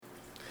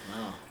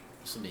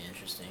This will be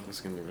interesting. It's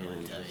gonna be really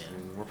Tell interesting.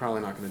 you. We're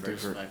probably not gonna do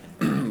First for.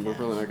 fucking We're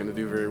probably not gonna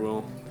do very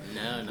well.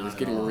 No, not It's at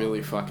getting all.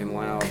 really fucking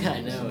loud.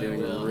 I know, It's it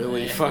getting will.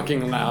 really Yeah.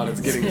 fucking loud.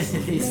 It's getting.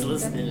 He's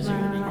listening. It's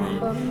gonna be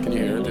great. Can you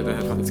hear it through the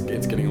headphones?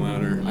 It's getting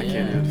louder. I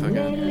can't hear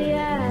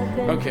it.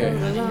 Okay.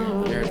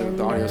 Yeah,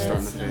 the audio's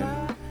starting to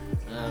fade.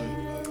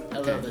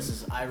 Hello, Okay. this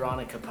is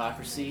Ironic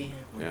Hypocrisy.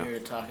 We're Yeah. here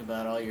to talk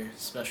about all your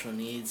special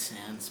needs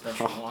and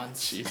special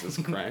wants. Jesus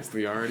Christ,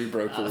 we already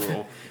broke the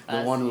rule. The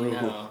As one you rule.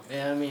 know.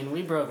 Yeah, I mean,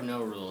 we broke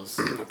no rules,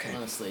 Okay.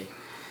 honestly.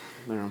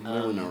 There were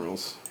no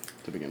rules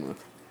to begin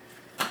with.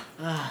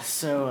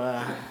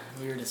 So,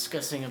 we were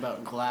discussing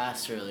about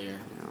Glass earlier.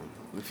 You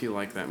know, if you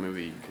like that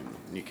movie,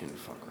 you can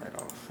fuck right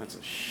off. That's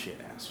a shit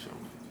ass film.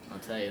 I'll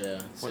tell you though,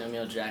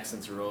 Samuel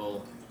Jackson's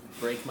role,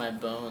 break my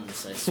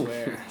bones, I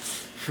swear.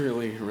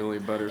 Really, really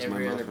butters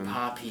Every my other muffin.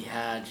 pop he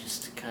had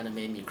just kind of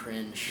made me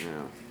cringe.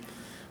 Yeah.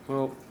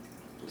 Well,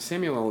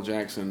 Samuel L.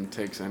 Jackson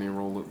takes any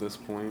role at this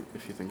point,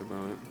 if you think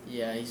about it.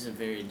 Yeah, he's a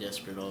very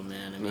desperate old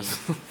man. I mean,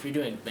 if you're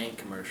doing bank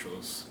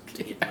commercials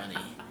to get money,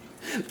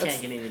 you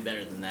can't get any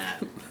better than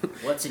that.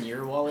 What's in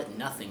your wallet?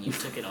 Nothing. You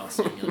took it all,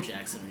 Samuel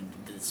Jackson,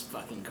 and did this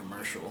fucking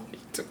commercial. He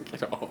took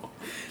it all.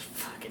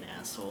 Fucking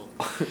asshole.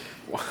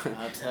 Why?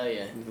 I'll tell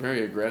you.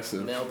 Very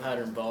aggressive. Male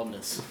pattern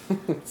baldness.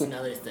 It's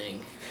another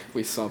thing.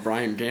 We saw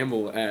Brian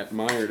Gamble at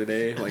Meyer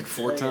today like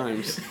 4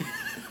 times.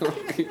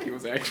 He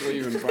was actually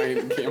even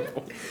Brian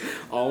Gamble.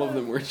 All of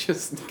them were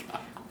just...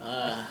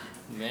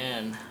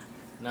 Man.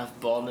 Enough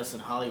baldness in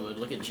Hollywood.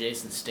 Look at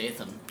Jason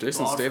Statham.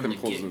 Jason Bald from Statham the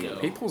pulls get-go.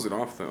 it. He pulls it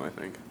off though, I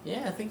think.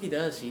 Yeah, I think he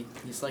does.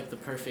 He's like the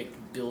perfect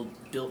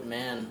built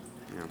man.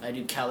 Yeah. I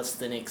do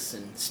calisthenics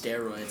and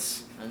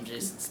steroids. I'm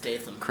Jason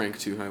Statham. Crank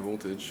too high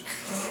voltage.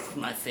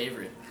 My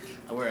favorite.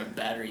 I wear a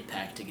battery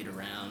pack to get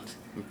around.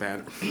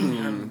 Bad.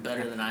 I'm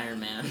better than Iron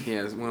Man.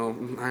 Yeah, well,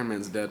 Iron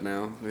Man's dead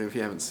now. If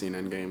you haven't seen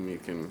Endgame, you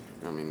can.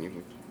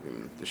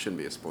 It shouldn't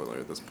be a spoiler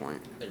at this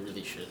point. It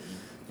really shouldn't.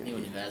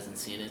 Anyone who hasn't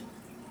seen it,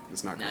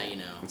 It's not. Now Gonna, you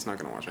know. It's not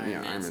gonna watch it. Iron Yeah,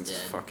 Iron Man's Man's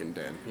dead. fucking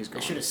dead. He's they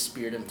gone. should have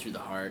speared him through the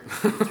heart,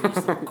 through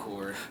his little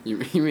core. You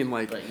mean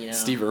like But, you know,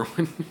 Steve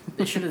Irwin?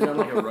 They should have done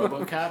like a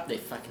RoboCop. They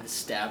fucking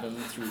stab him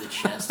through the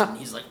chest, and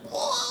he's like,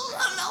 "Whoa,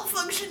 I'm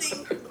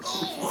malfunctioning."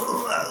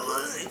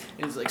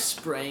 And he's like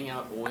spraying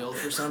out oil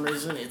for some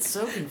reason. It's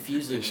so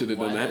confusing. They should have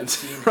done why that.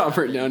 scene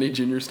Robert happened. Downey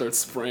Jr. starts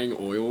spraying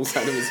oils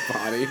out of his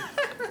body.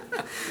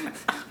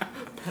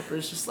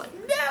 Pepper's just like,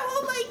 "No,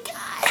 oh my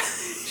god!"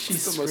 She's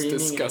It's the most screaming in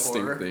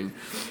disgusting horror. thing.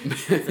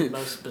 The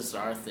most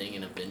bizarre thing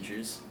in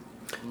Avengers.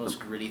 The most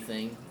gritty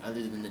thing,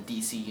 other than the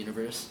DC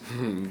universe.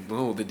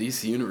 Oh, the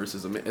DC universe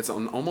is it's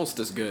almost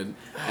as good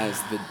as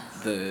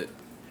the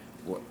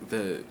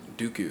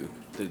Dooku,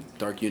 the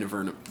Dark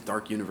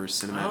Universe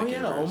cinematic Oh yeah,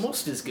 universe.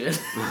 almost as good.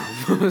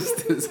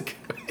 Almost as good.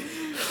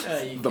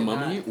 You The cannot-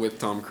 Mummy with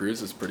Tom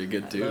Cruise is pretty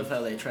good I too. love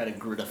how they try to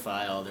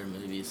gritify all their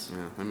movies.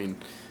 Yeah, I mean,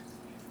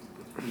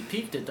 We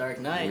peaked at Dark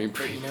Knight, We but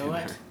you peaked know in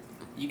what? there.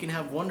 You can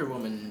have Wonder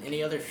Woman and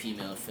any other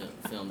female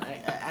film.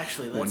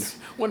 Actually, let's...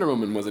 Wonder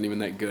Woman wasn't even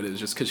that good. It's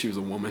just because she was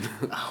a woman.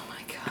 Oh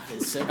my god,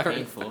 it's so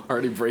painful.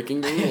 Already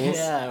breaking the rules.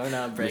 Yeah, we're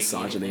not breaking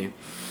Misogyny.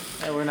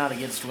 anything. We're not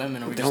against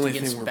women, we're The just only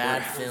against thing we're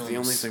bad bre- films. The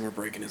only thing we're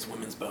breaking is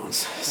women's bones.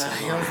 So.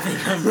 The only thing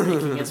I'm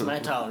breaking is my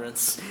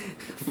tolerance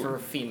for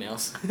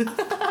females.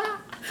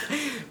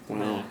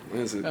 Wow,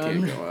 this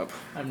can't go up.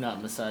 I'm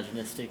not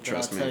misogynistic, but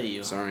Trust I'll me. tell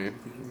you. Sorry.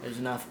 There's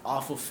enough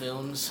awful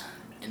films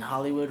in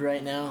Hollywood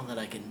right now that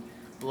I can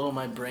blow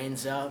my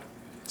brains out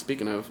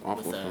Speaking of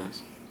awful with a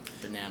films,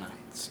 banana.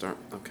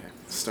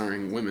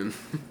 starring women.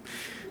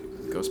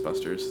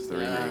 Ghostbusters, the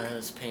remake. It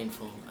was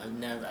painful.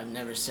 I've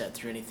never sat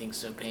through anything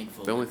so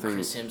painful. The only thing-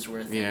 Chris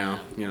Hemsworth. Yeah,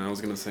 And, I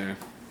was gonna say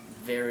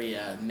very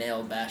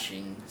male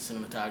bashing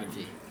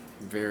cinematography.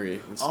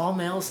 very All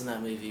males in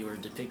that movie were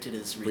depicted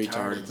as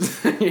retarded.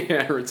 retards.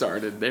 Yeah,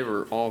 retarded. They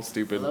were all I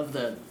stupid. love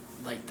the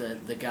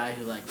guy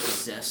who like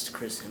possessed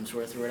Chris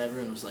Hemsworth or whatever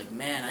and was like,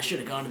 man, I should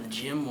have gone to the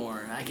gym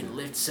more. I can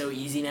lift so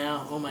easy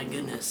now. Oh my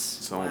goodness.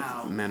 So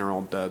Wow. men are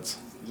all duds.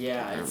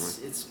 Yeah,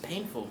 Apparently. it's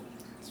painful.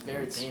 It's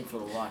very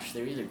painful to watch.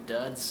 They're either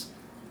duds,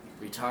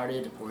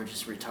 retarded, or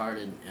just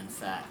retarded and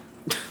fat.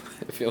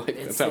 I feel like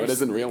It's- that's how it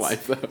is in real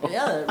it's- life, though.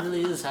 Yeah, that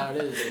really is how it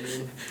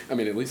is. I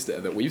mean, at least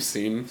that we've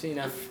seen, I've seen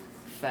enough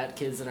fat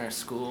kids in our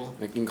school.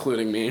 like,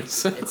 including me.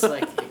 So. It's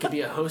like it could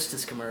be a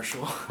Hostess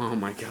commercial. Oh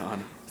my god.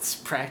 It's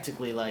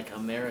practically like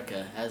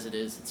America as it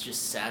is. It's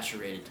just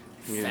saturated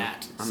Yeah,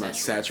 fat. I'm not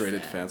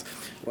saturated fats.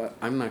 Well,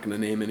 I'm not going to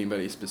name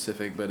anybody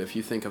specific, but if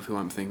you think of who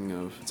I'm thinking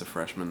of, it's a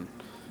freshman.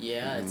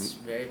 Yeah, it's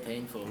very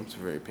painful. It's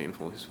very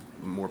painful. He's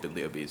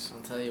morbidly obese.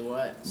 I'll tell you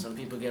what. Some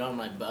people get on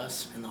my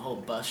bus and the whole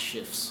bus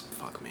shifts.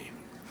 Fuck me.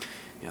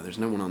 Yeah, there's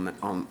no one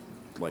on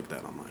like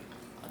that on mine.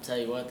 I'll tell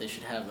you what. They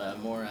should have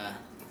more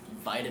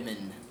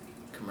vitamin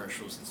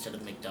commercials instead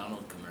of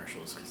McDonald's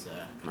commercials because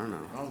I don't know.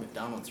 Ronald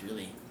McDonald's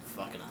really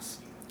fucking us.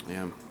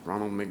 Yeah,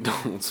 Ronald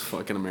McDonald's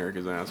fucking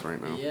America's ass right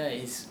now. Yeah,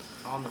 he's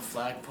on the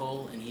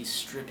flagpole and he's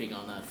stripping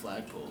on that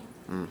flagpole.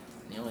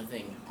 The only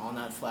thing on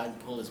that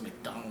flagpole is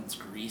McDonald's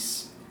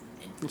grease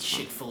and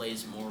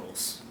Chick-fil-A's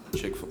morals.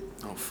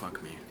 Oh,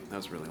 fuck me. That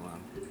was really loud.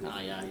 Oh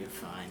yeah, you're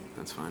fine.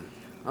 That's fine.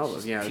 Oh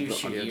Just yeah,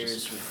 pierce your yeah, ears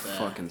just with,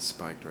 fucking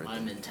spiked right My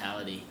there.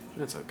 mentality.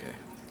 That's okay.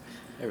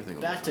 Everything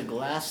will Back be to fine.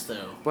 Glass,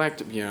 though.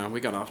 Yeah, we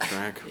got off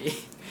track.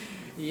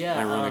 Yeah.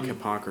 Ironic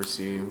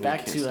hypocrisy. We Back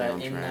can't to stay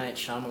on M. track. Night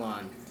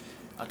Shyamalan.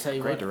 I'll tell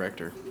you Great what.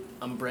 director.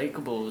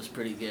 Unbreakable was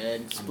pretty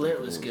good. Split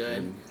was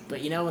good.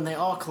 But you know, when they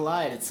all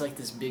collide, it's like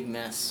this big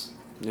mess.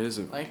 It is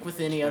a Like with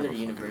any other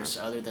fucking universe mess.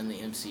 other than the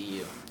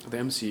MCU. The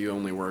MCU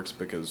only works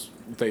because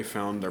they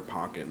found their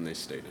pocket and they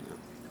stayed in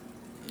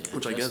it. Yeah,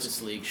 Which I guess-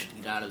 Justice League should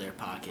get out of their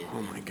pocket.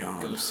 Oh my and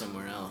God. Go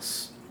somewhere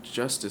else.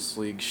 Justice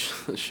League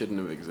shouldn't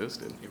have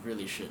existed. It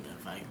really shouldn't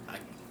have.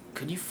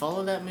 Could you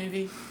follow that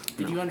movie?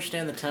 Did No. you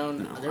understand the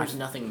tone? No, There was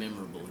nothing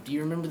memorable. Do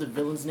you remember the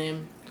villain's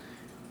name?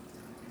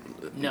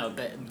 No,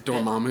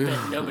 Dormammu.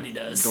 bet nobody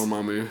does.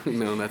 Dormammu.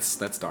 No, that's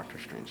Doctor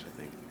Strange, I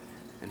think.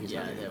 And he's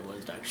Yeah, not in it. that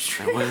was Doctor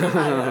Strange.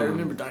 I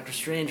remember Doctor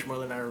Strange more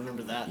than I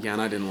remember that Yeah,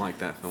 and I didn't like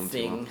that film too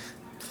thing. well.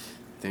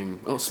 Thing.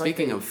 Oh, It's like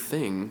speaking they- of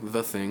Thing,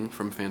 The Thing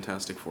from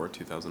Fantastic Four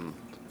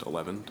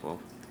 2011, 12.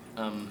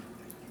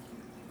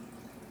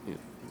 Yeah.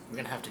 We're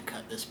gonna have to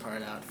cut this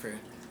part out for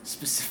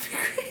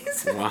specific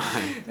reasons.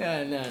 Why?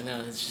 Yeah,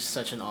 no, it's just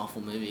such an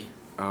awful movie.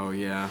 Oh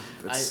yeah,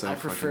 it's so I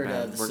fucking preferred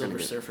bad. the We're Silver gonna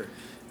get, Surfer.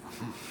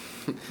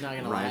 Not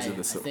gonna Rise lie, of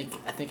the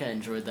I think I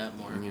enjoyed that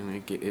more. I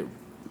mean, it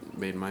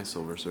made my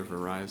Silver Surfer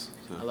rise.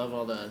 So. I love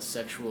all the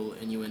sexual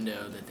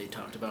innuendo that they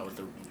talked about with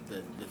the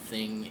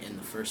Thing in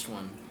the first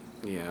one.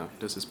 Yeah.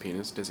 Does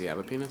he have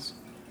a penis?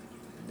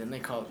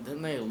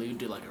 Didn't they allude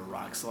to like a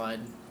rock slide?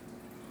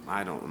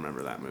 I don't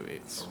remember that movie.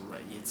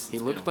 He It's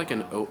looked been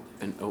a like while.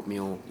 an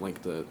oatmeal,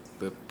 like the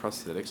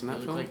prosthetics in that It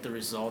looked film. like the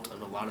result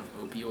of a lot of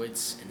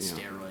opioids and Yeah.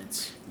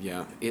 steroids.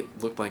 Yeah,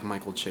 it looked like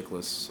Michael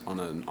Chiklis on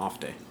an off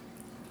day.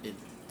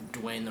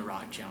 Dwayne the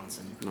Rock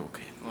Johnson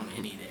Okay. on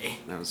any day.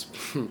 That was,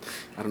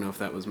 I don't know if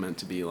that was meant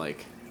to be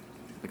like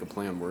a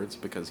play on words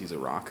because he's a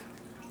rock,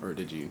 or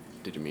did you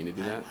mean to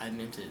do that? I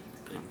meant it,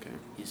 but Okay.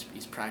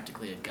 he's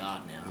practically a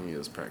god now. He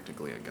is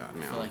practically a god I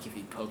now. feel like if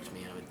he poked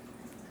me, I would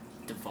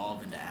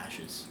devolve into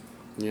ashes.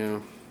 Yeah.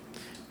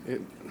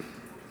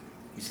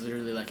 He's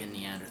literally like a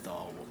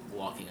Neanderthal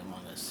walking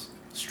among us,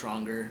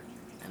 stronger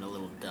and a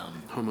little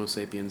dumb. Homo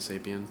sapiens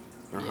sapien.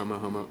 Or Yeah.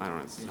 homo. I don't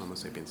know. It's Homo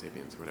sapiens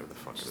sapiens. Whatever the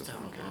fuck it Just is. a I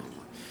don't care homo.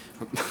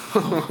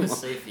 anymore. Homo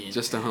sapien.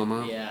 Just a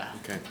homo. Yeah.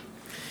 Okay.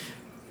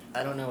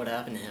 I don't know what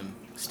happened to him.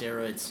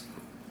 Steroids.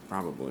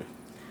 Probably.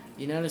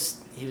 You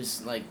noticed he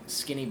was like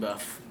skinny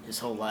buff his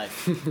whole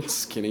life.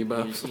 Skinny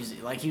buff.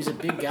 He was a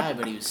big guy,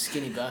 but he was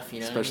skinny buff. You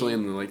know. Especially what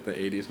I mean? in like the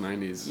 80s,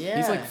 90s. He's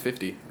Yeah. like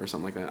 50 or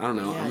something like that. I don't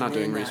know. Yeah, I'm not and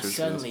doing then, research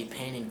for suddenly, this.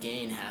 Pain and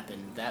Gain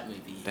happened. That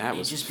movie. That it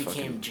was just fucking-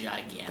 became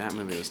gigantic. That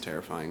movie was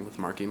terrifying with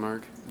Marky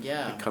Mark.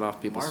 Yeah. He cut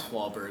off people's.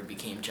 Mark Wahlberg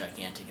became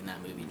gigantic in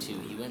that movie too.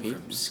 He went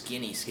from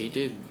skinny. He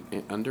did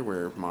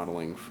underwear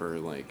modeling for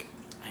like.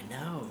 I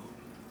know.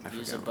 I He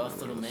was a forgot buff what it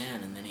little was.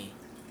 man, and then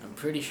I'm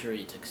pretty sure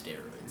he took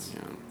steroids.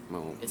 Yeah.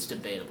 Well. It's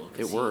debatable.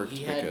 'Cause It worked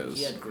he had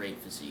because great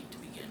physique to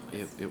begin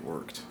with. It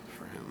worked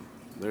for him.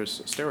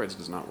 Steroids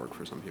does not work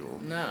for some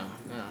people. No,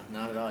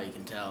 not at all. You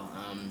can tell.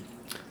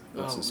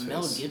 What's his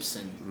Mel face?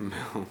 Gibson.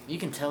 No. You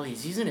can tell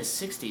he's in his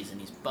 60s and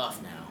he's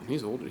buff now.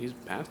 He's older. He's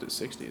past his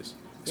 60s.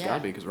 It's Yeah.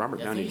 gotta be because Robert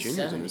Yeah, I Downey think Jr. he's is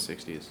in 70. his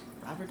 60s.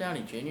 Robert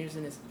Downey Jr.'s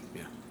in his.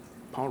 Yeah.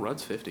 Paul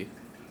Rudd's 50.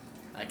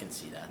 I can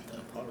see that though.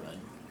 Paul Rudd.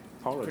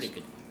 Paul Rudd's Pretty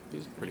good.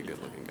 He's a pretty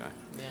good looking guy.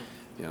 Yeah.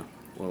 Yeah.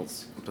 Well,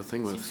 He's- the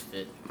thing Seems with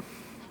fit.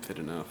 fit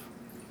enough.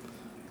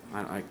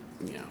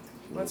 Yeah.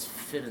 What's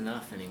fit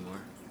enough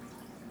anymore?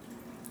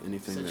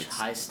 Anything Such that's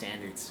high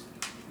standards.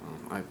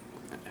 I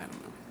don't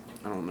know.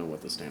 I don't know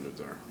what the standards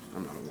are.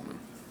 I'm not a woman.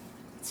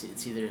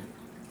 It's either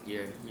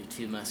you're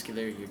too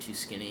muscular, you're too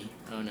skinny.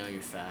 Oh no,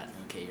 you're fat.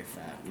 Okay, you're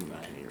fat. Goodbye.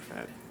 Okay, you're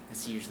fat.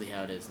 That's usually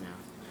how it is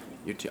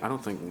now. I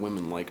don't think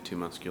women like too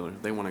muscular.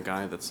 They want a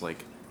guy that's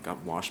like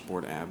got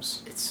washboard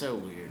abs, It's so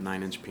weird.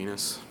 9-inch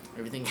penis.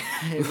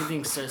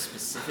 Everything's so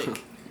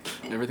specific.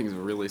 Everything's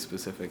really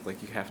specific.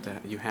 Like you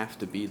have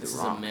to be the This is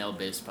rock. a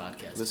male-based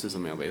podcast. This is a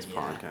male-based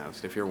Yeah.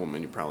 podcast. If you're a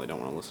woman, you probably don't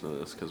want to listen to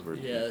this because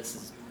Yeah, this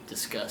is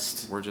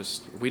disgust.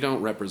 we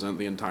don't represent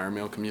the entire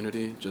male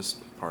community, just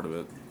part of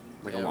it.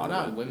 Like Yeah, a lot we're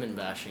not of it. women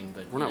bashing,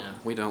 but We're you not. know,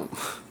 We don't.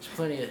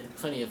 there's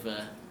plenty of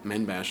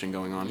Men bashing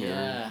going on here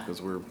Yeah.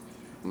 because we're.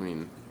 I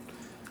mean.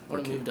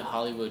 want to okay. move to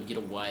Hollywood, get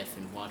a wife,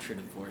 and watch her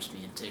divorce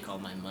me and take all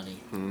my money.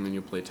 And then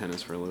you play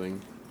tennis for a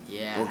living.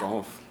 Yeah. Or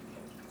golf.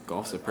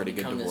 Golf's a pretty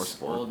good I'll become divorce this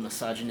sport. old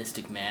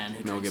misogynistic man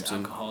who Mel drinks Gibson.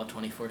 alcohol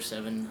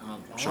 24/7.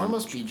 I'll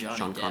almost be Johnny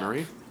Sean Depp.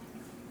 Connery.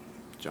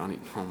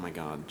 Oh my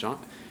God,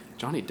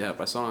 Johnny Depp.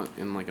 I saw it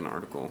in like an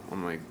article on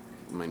my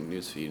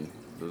newsfeed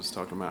that was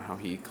talking about how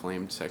he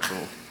claimed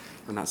sexual,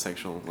 or not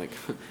sexual, like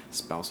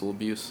spousal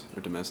abuse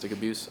or domestic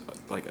abuse,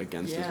 like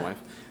against his Yeah. wife.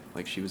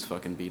 Like she was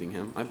fucking beating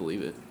him. I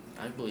believe it.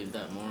 I believe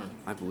that more.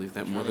 I believe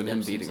that Johnny more than Depp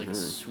him seems beating like her. a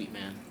sweet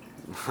man.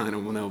 I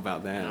don't know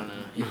about that. I don't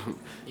know.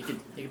 He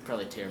could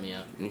probably tear me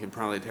up. You could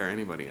probably tear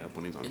anybody up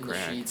when he's on In the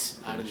crack. sheets,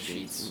 out of the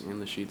sheets. In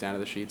the sheets, out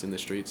of the sheets, in the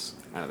streets,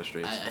 out of the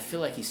streets. I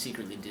feel like he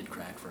secretly did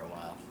crack for a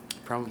while.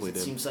 Probably It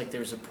did. seems like there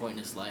was a point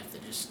in his life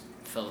that just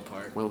fell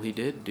apart. Well, he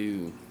did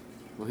do.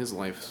 Well, his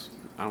life,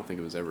 I don't think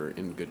it was ever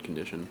in good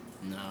condition.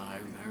 No, I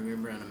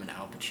remember him in an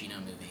Al Pacino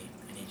movie,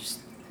 and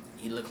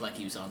he looked like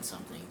he was on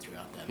something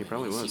throughout that movie. He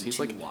probably was. He's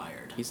too like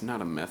wired. He's not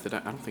a method. I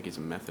don't think he's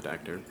a method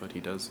actor, but he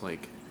does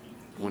like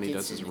when he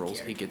does his roles,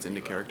 he gets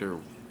into character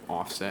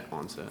offset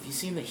on set. Have you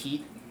seen The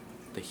Heat?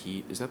 The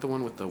Heat, is that the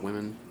one with the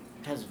women?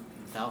 It has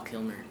Val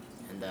Kilmer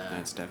and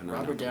That's definitely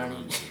Robert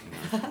Downey,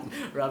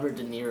 Robert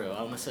De Niro. I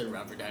almost said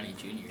Robert Downey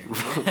Jr.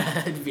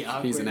 It'd be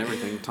awkward. He's in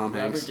everything. Tom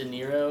Hanks. Robert De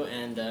Niro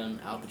and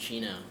Al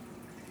Pacino.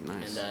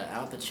 Nice. And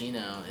Al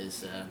Pacino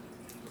is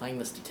playing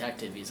this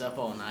detective. He's up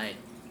all night.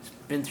 He's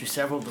been through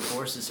several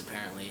divorces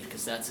apparently,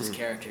 because that's his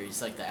character.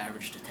 He's like the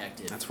average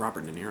detective. That's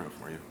Robert De Niro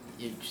for you.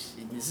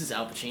 This is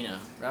Al Pacino.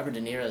 Robert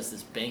De Niro is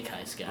this bank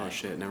heist guy. Oh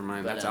shit! Never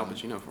mind. But, That's Al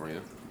Pacino for you.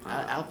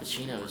 Al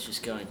Pacino is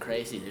just going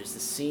crazy. There's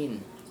this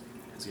scene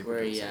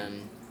where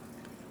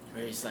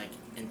he's like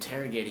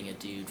interrogating a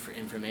dude for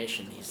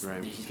information. He's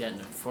got an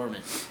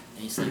informant,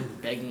 and he's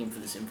like begging him for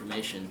this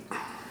information,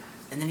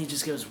 and then he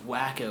just goes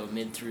wacko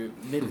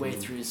midway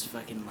through his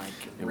fucking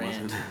like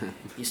rant.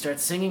 He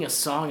starts singing a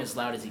song as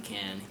loud as he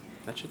can.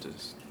 That shit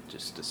is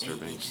just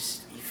disturbing.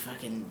 He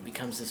fucking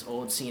becomes this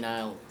old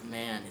senile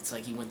man. It's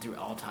like he went through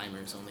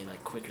Alzheimer's, only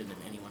like quicker than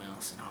anyone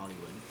else in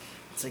Hollywood.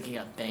 It's like he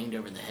got banged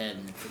over the head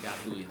and forgot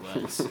who he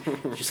was.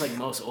 Just like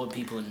most old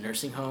people in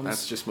nursing homes.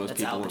 That's just most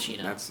people. Al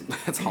Pacino.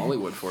 That's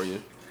Hollywood for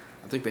you.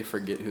 I think they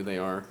forget who they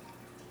are.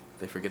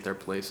 They forget their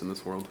place in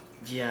this world.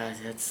 Yeah,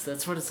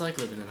 that's what it's like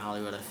living in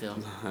Hollywood, I feel.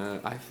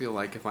 I feel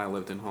like if I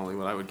lived in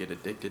Hollywood, I would get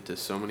addicted to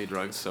so many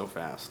drugs so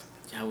fast.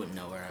 I wouldn't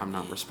know where I'm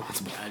not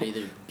responsible. I'd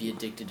either be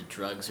addicted to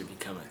drugs or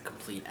become a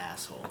complete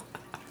asshole.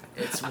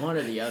 It's one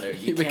or the other.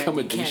 You become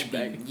a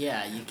douchebag.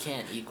 Yeah, you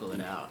can't equal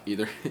it out.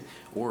 Either,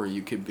 or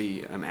you could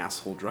be an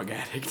asshole drug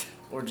addict.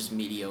 Or just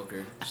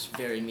mediocre, just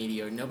very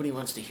mediocre. Nobody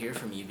wants to hear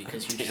from you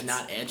because you're just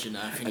not edge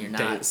enough, and you're not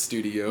dance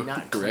studio you're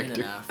not director.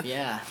 clean enough.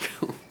 Yeah.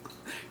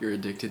 You're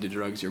addicted to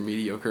drugs. You're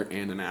mediocre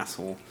and an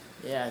asshole.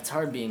 Yeah, it's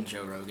hard being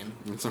Joe Rogan.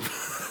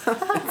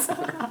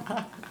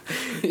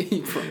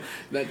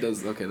 That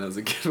does okay. That was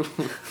a good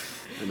one.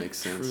 That makes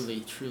sense.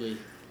 Truly.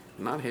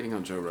 Not hating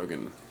on Joe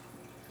Rogan.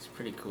 It's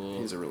pretty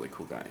cool. He's a really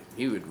cool guy.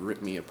 He would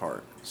rip me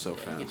apart so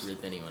fast. He could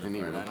rip anyone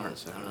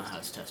apart. I don't know how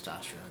his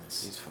testosterone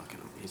is.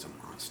 He's a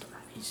monster.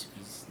 It's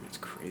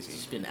crazy.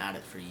 He's been at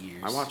it for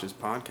years. I watch his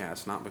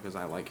podcast not because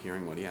I like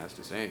hearing what he has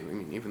to say. I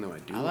mean, even though I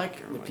do. I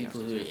like the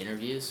people who he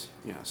interviews.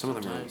 Yeah, some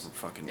of them are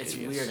fucking It's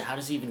idiots. weird. How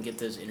does he even get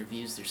those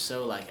interviews? They're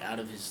so like out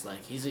of his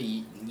like. He's a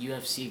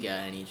UFC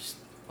guy and he just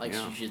likes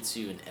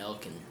jiu-jitsu and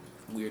elk and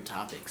weird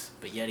topics.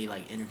 But yet he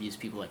like interviews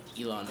people like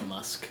Elon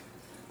Musk.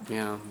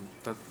 Yeah,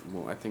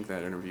 I think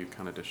that interview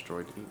kind of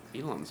destroyed.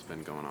 Elon's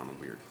been going on a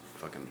weird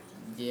fucking.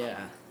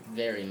 Yeah,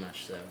 very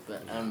much so.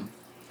 But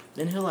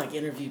then he'll like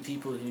interview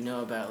people who know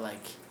about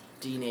like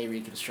DNA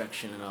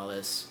reconstruction and all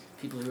this.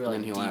 People who are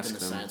like deep in the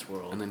science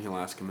world. And then he'll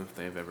ask them if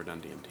they've ever done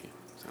DMT.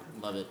 So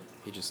love it.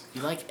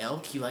 You like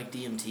elk? You like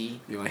DMT?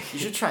 You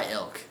should try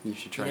elk. You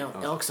should try.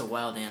 Elk's a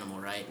wild animal,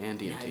 right? And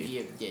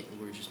DMT. Yeah,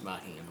 we're just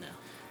mocking him now.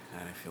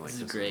 And I feel like this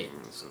is great.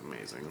 This is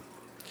amazing.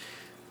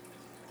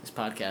 This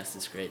podcast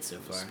is great so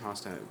far.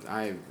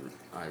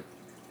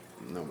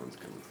 No one's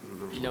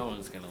gonna. No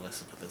one's gonna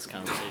listen to this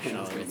conversation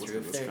all the way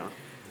through.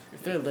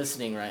 If they're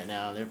listening right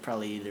now, they're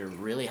probably either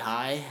really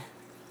high.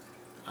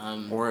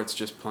 Or it's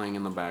just playing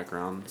in the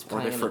background.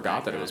 Or they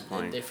forgot that it was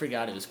playing. They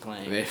forgot it was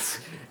playing. They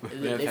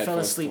fell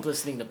asleep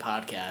listening to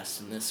podcasts,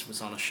 and this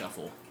was on a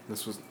shuffle.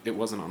 It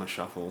wasn't on a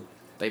shuffle.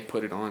 They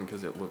put it on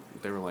because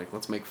they were like,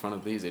 let's make fun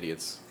of these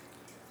idiots.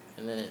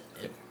 And then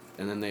it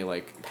and then they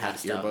like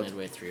passed out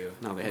midway through.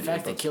 No, they had. In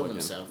fact, they killed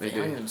themselves. They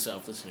hung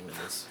themselves listening to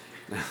this.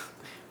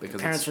 Because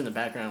parents are in the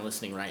background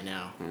listening right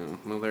now. Yeah,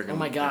 well, they're gonna. Oh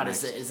my God!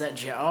 Is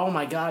that? Oh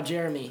my God,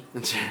 Jeremy!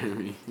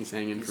 Jeremy, he's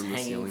hanging from the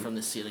ceiling. Hanging from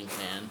the ceiling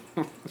fan.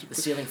 The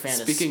ceiling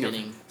fan is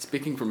spinning.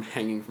 Speaking from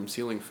hanging from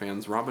ceiling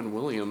fans, Robin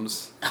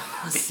Williams.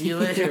 See you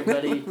later,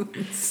 buddy.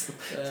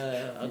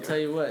 I'll tell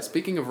you what.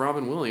 Speaking of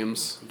Robin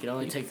Williams, you can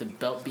only take the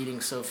belt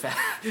beating so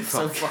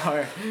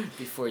far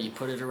before you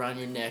put it around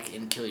your neck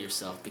and kill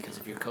yourself because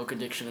of your coke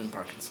addiction and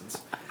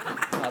Parkinson's.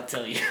 I'll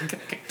tell you.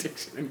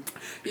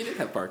 He did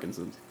have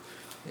Parkinson's.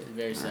 It's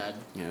very sad.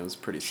 Yeah, it was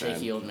pretty sad.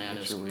 Shaky old man.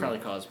 It was probably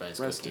caused by his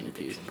cocaine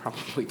addiction.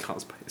 Probably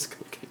caused by his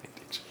cocaine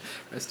addiction.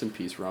 Rest in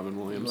peace, Robin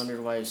Williams. You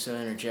wondered why he was so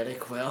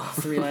energetic? Well,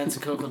 3 lines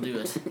of coke will do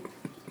it.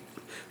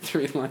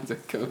 3 lines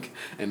of coke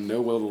and no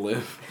will to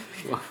live.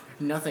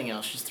 Nothing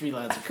else, just 3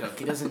 lines of coke.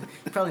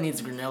 He probably needs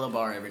a granola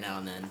bar every now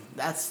and then.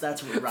 That's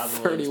what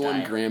Robin Williams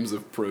 31 grams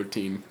of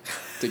protein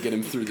to get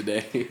him through the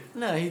day.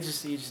 No, he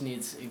just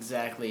needs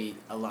exactly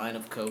a line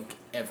of coke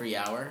every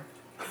hour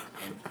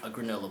and a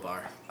granola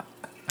bar.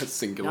 A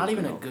singular. Not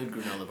even a good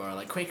granola bar,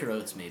 like Quaker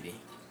Oats maybe.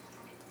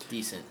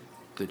 Decent.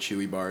 The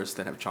chewy bars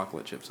that have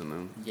chocolate chips in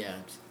them. Yeah.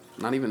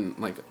 Not even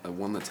like a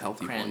one that's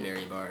healthy.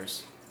 Cranberry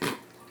bars.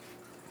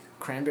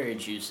 Cranberry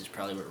juice is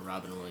probably what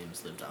Robin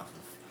Williams lived off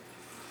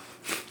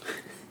of.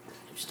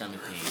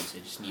 Stomach pains, I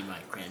just need my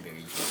cranberry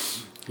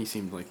juice. He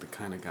seemed like the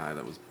kind of guy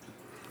that was,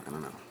 I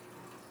don't know.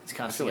 He's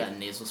constantly got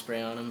nasal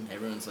spray on him.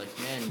 Everyone's like,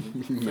 man,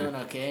 you feeling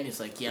okay? And he's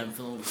like, yeah, I'm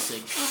feeling a little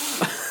sick.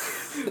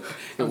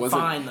 I'm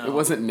fine, though. It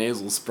wasn't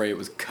nasal spray, it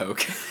was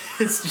Coke.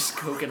 It's just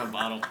Coke in a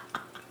bottle.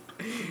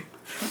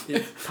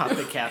 You pop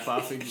the cap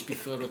off, it'd just be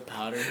filled with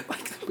powder.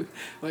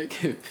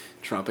 like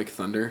Tropic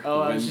Thunder.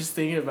 Oh, I was just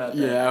thinking about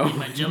that. Yeah.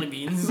 My jelly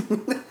beans.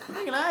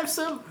 Can I have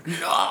some?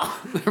 No.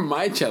 They're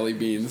my jelly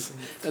beans.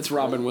 That's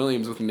Robin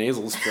Williams with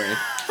nasal spray.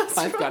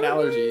 I've got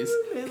allergies.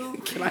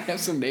 Can I have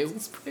some nasal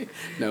spray?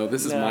 No,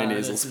 this is my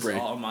nasal spray.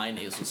 This is all my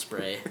nasal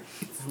spray.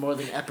 There's more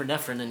than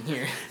epinephrine in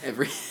here.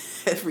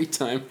 Every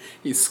time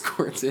he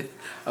squirts it,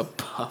 a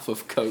puff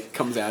of Coke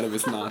comes out of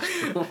his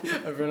nostril.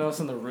 Everyone else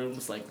in the room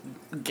is like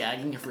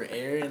gagging for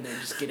air, and they're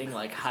just getting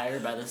like higher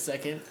by the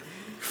second.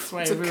 That's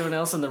why everyone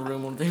else in the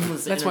room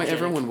was That's why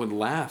everyone would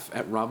laugh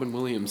at Robin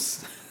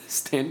Williams'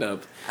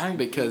 stand-up,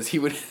 because he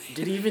would...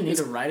 Did he even need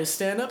to write a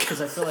stand-up?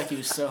 Because I feel like he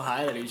was so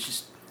high that he was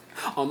just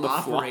on the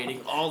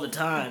operating all the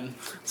time.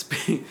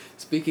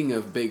 Speaking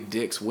of big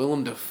dicks,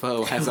 Willem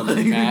Dafoe has a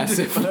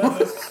massive...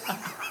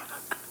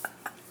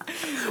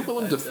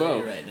 Willem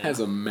Dafoe has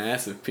a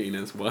massive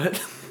penis. What?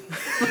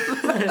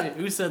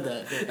 Who said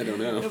that? I don't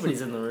know.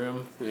 Nobody's in the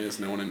room. There's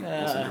no one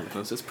in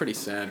close. It's pretty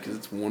sad because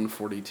it's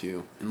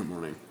 1:42 in the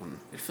morning.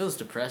 It feels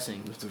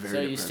depressing. It's very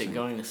so used to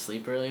going to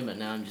sleep early, but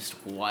now I'm just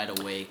wide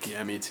awake.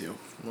 Yeah, me too.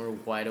 More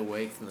wide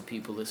awake than the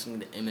people listening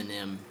to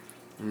Eminem.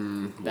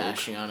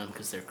 Bashing on him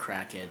because they're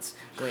crackheads.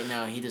 Wait,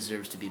 no, he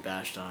deserves to be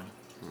bashed on.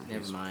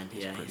 Never mind.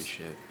 He's pretty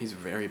shit. He's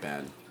very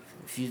bad.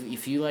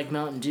 If you like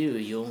Mountain Dew,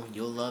 you'll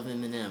love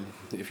Eminem.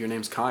 If your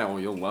name's Kyle,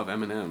 you'll love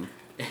Eminem.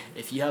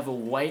 If you have a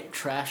white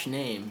trash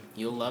name,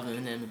 you'll love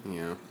Eminem.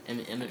 Yeah.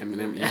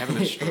 Eminem. You're having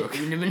a stroke.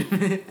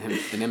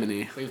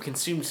 Anemone. We've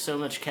consumed so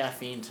much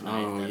caffeine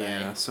tonight. Oh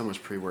yeah, so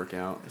much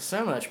pre-workout.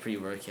 So much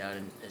pre-workout,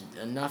 and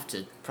enough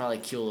to probably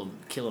kill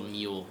a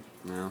mule.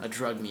 Yeah. A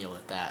drug mule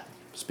at that.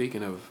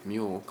 Speaking of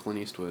Mule, Clint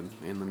Eastwood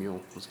in The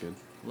Mule was good.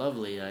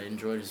 Lovely. I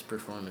enjoyed his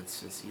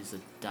performance. As he's a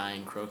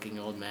dying, croaking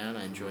old man,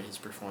 I enjoyed his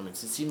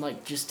performance. It seemed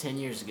like just 10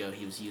 years ago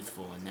he was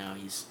youthful, and now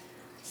he's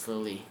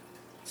slowly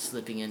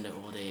slipping into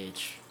old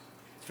age.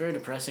 It's very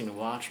depressing to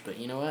watch, but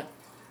you know what?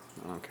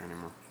 I don't care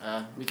anymore.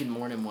 We can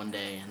mourn him one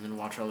day, and then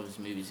watch all of his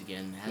movies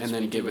again, as and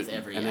then we do with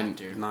every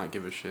actor. Then not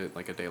give a shit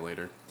like a day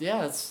later.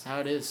 Yeah, that's how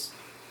it is.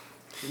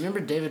 Remember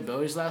David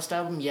Bowie's last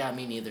album? Yeah,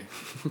 me neither.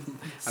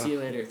 See you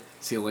later.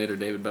 See you later,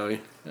 David Bowie.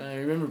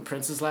 Remember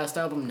Prince's last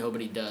album?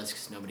 Nobody does,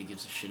 because nobody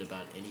gives a shit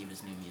about any of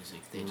his new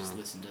music. They just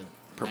listen to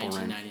Purple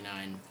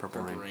 1999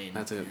 Purple Rain.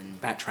 That's it.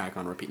 That track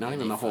on repeat. Not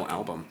even the whole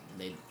album.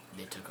 They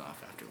took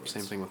off afterwards.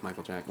 Same thing with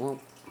Michael Jackson. Well,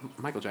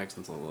 Michael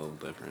Jackson's a little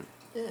different.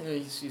 Yeah,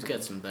 he's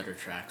got some better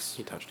tracks.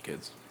 He touched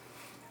kids.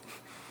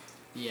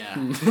 Yeah.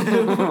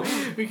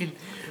 we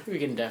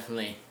can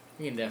definitely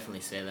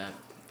say that.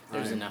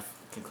 There's enough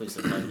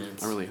conclusive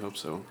evidence. I really hope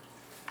so.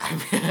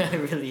 I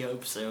really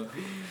hope so.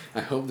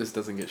 I hope this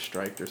doesn't get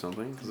striked or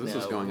something, because this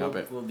is going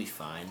up. We'll be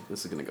fine.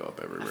 This is going to go up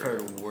everywhere. I've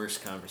heard worse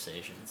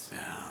conversations. Yeah,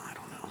 I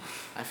don't know.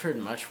 I've heard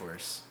much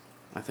worse.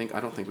 I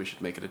don't think we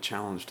should make it a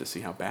challenge to see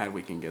how bad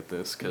we can get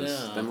this,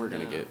 because then we're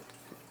going to get...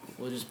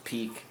 We'll just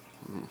peak.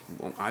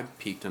 Well, I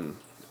peaked in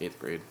 8th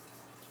grade.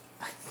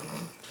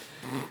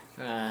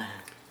 I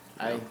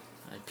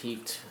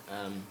peaked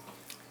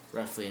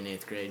roughly in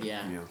 8th grade.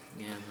 Yeah.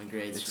 My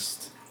grades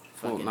just.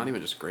 Well, not even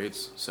just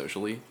grades.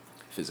 Socially,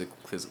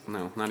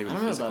 no, not even physically. I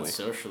don't know about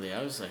socially.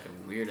 I was like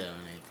a weirdo in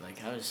 8th.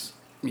 Like I was.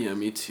 Yeah,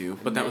 me too.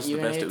 But that was the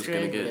best it was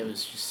gonna get. It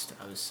was just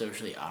I was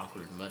socially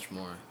awkward much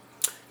more.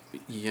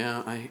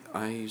 Yeah,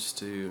 I used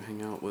to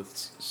hang out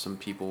with some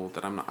people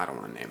that I don't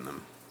want to name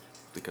them,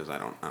 because I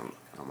don't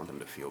want them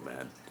to feel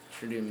bad.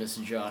 Sure do miss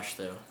Josh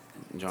though.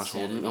 Josh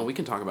Holden. Oh, we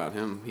can talk about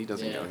him. He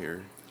doesn't go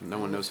here. No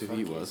one knows who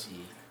he was.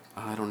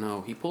 I don't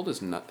know. He pulled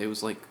his nut. It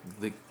was like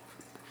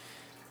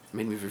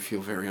made me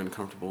feel very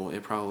uncomfortable.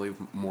 It probably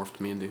morphed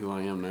me into who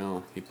I am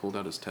now. He pulled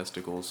out his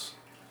testicles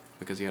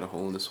because he had a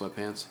hole in his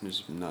sweatpants, and it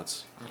was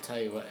nuts. I'll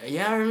tell you what.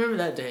 Yeah, I remember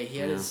that day. He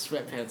had his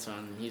sweatpants on,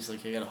 and he's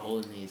like, I got a hole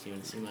in these. You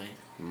want to see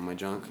my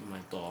junk? My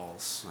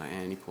balls.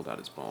 And he pulled out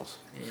his balls.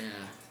 Yeah.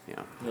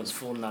 Yeah. It was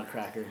full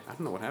nutcracker. I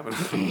don't know what happened.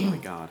 Oh my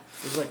god.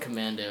 It was like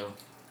Commando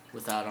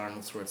without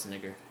Arnold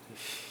Schwarzenegger.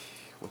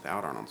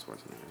 Without Arnold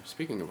Schwarzenegger.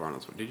 Speaking of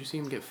Arnold Schwarzenegger, did you see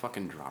him get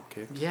fucking drop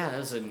kicked? Yeah, that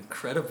was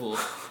incredible.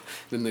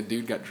 Then the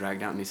dude got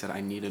dragged out and he said, I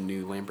need a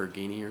new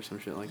Lamborghini or some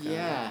shit like that.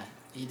 Yeah,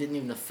 he didn't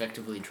even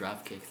effectively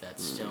drop kick that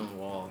stone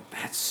wall.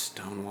 That's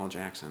Stonewall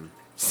Jackson.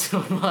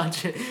 Stonewall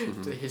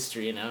the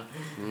history, you know?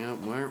 Yeah,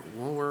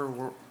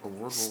 we're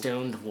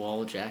Stoned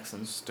Wall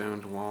Jackson.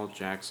 Stoned Wall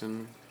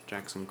Jackson.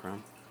 Jackson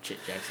Crumb.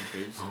 Jackson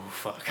Cruz. Oh,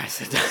 fuck. I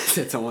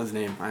said someone's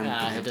name.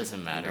 It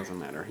doesn't matter. It doesn't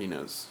matter. He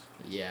knows.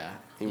 Yeah.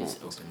 He's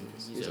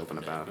open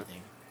about it.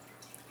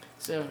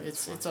 So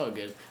it's all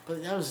good.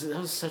 But that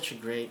was such a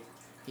great...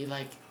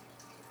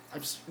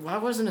 why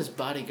wasn't his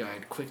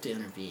bodyguard quick to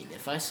intervene?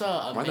 If I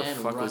saw a man running... Why the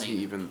fuck was he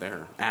even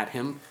there? At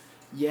him?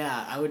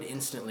 Yeah, I would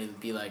instantly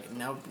be like,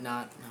 nope,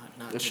 not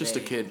It's today. just a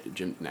kid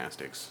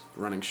gymnastics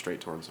running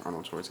straight towards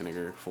Arnold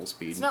Schwarzenegger full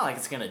speed. It's not like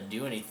it's gonna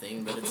do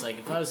anything, but it's like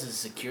if I was a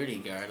security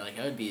guard, like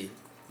I would be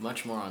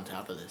much more on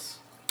top of this.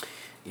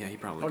 Yeah, he I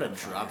probably would got have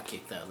fired. drop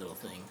kicked that little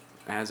thing.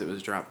 As it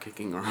was drop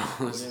kicking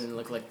Ronaldo's. Wouldn't it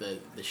look like the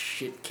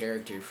shit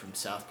character from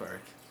South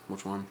Park?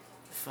 Which one?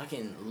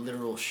 Fucking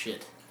literal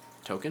shit.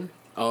 Token?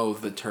 Oh,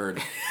 the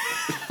turd.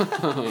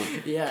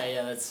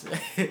 Yeah, that's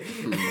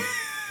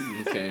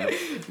Okay.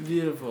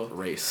 beautiful.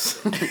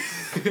 Race. I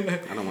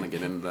don't want to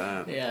get into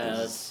that. Yeah,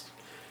 that's,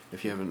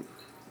 If you haven't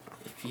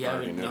if you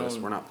already haven't noticed,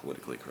 known. we're not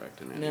politically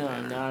correct in any No,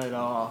 manner. not at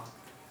all.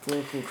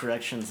 Political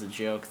correction's a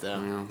joke, though.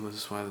 You know, this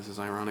is why this is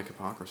ironic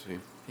hypocrisy.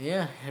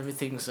 Yeah,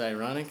 everything's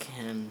ironic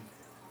and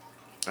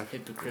I-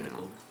 hypocritical.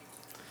 you know,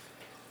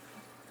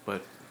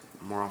 but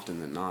more often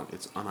than not,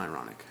 it's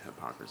unironic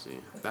hypocrisy.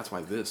 That's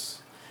why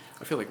this.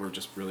 I feel like we're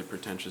just really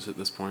pretentious at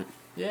this point.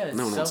 Yeah, it's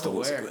No one wants to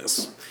self-aware.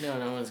 listen to this. No,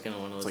 no one's gonna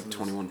want to It's listen. like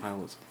 21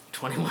 Pilots.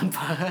 21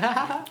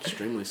 Pilots.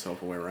 Extremely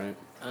self-aware, right?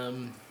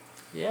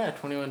 Yeah,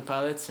 21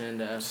 Pilots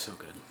and So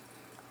good.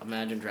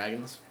 Imagine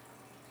Dragons.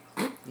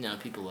 No,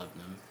 people love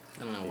them.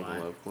 I don't know People why.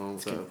 love. Well,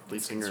 It's the con- lead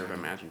it's singer of concerning.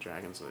 Imagine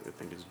Dragons, I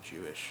think, is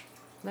Jewish.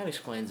 That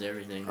explains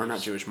everything. Or not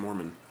There's- Jewish,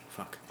 Mormon.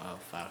 Fuck. Oh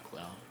fuck!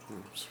 Well,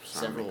 Sorry.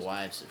 several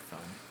wives are from.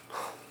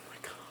 Oh my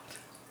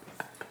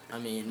god. I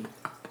mean,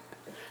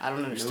 I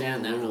don't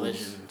understand that rules.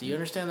 religion. Do you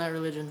understand that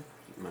religion?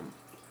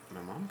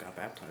 My mom got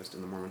baptized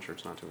in the Mormon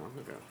church not too long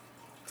ago.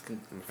 It's In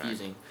fact.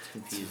 confusing. It's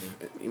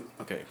confusing.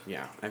 Okay,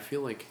 yeah. I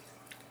feel like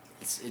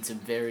It's a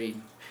very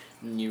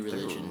new they're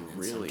religion in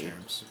really, some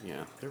terms.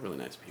 yeah, they're really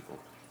nice people.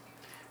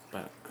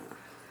 But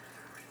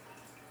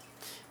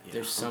yeah,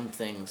 There's some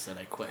things that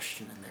I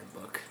question in their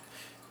book.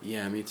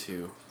 Yeah, me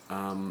too.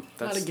 Not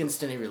That's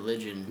against any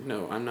religion.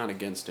 No, I'm not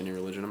against any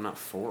religion. I'm not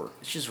for.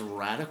 It's just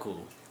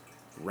radical.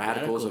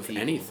 Radicals Radical of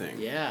people. anything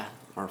Yeah.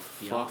 are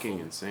Be fucking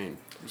awful. insane.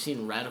 You've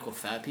seen radical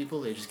fat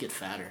people? They just get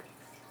fatter.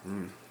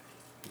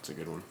 It's a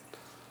good one.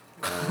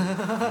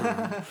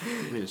 I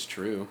mean, it's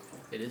true.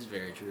 It is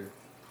very true.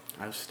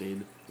 I've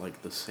stayed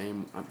like the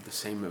same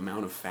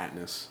amount of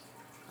fatness,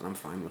 and I'm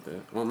fine with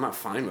it. Well, I'm not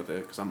fine with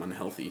it because I'm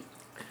unhealthy.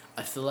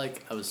 I feel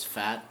like I was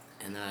fat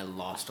and then I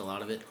lost a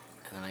lot of it,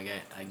 and then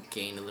I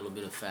gained a little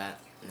bit of fat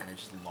and then I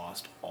just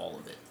lost all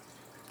of it.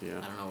 Yeah.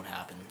 I don't know what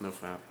happened. No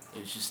fat. It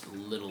was just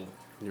little.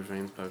 Your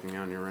veins poking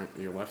out in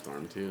your left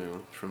arm too now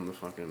from the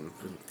fucking.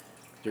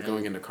 You're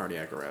going into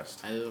cardiac arrest.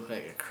 I look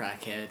like a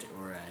crackhead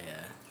or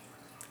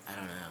I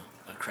don't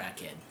know, a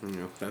crackhead.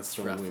 You know, that's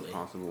totally Roughly.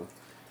 possible.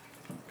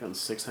 Got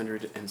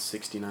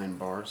 669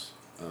 bars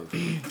of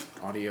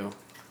audio.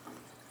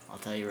 I'll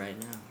tell you right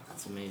now,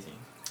 that's amazing.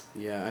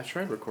 Yeah, I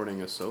tried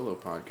recording a solo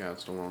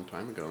podcast a long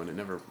time ago, and it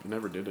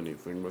never did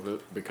anything with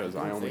it because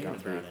I I'm only thinking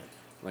got through about it.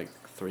 like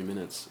 3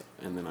 minutes,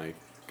 and then I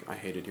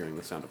hated hearing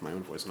the sound of my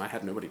own voice, and I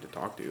had nobody to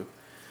talk to.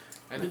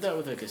 I did that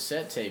with a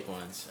cassette tape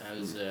once. I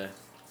was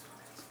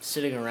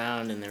sitting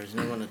around and there was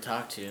no one to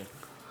talk to.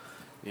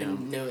 Yeah,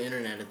 And no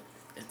internet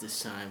at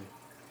this time.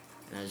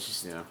 And I was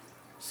just yeah.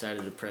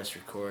 decided to press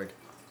record.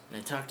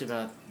 And I talked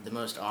about the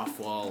most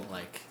off-wall,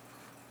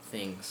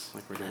 things.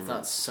 Like we're And I doing thought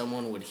right.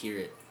 someone would hear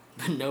it,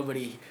 but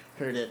nobody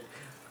heard it.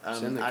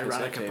 Send the Ironic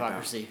cassette tape out.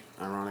 hypocrisy.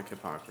 Ironic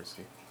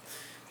hypocrisy.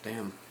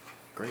 Damn,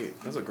 great.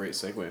 That's a great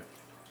segue.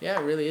 Yeah,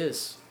 it really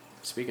is.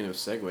 Speaking of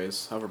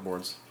segues,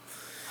 hoverboards.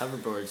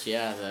 Hoverboards,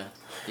 yeah,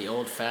 the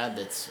old fad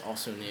that's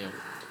also new.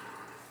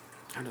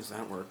 How does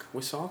that work?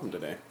 We saw them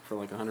today for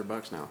like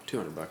 $100 now,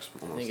 $200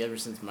 I almost. think ever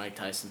since Mike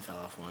Tyson fell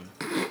off one.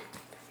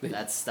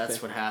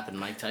 That's what happened.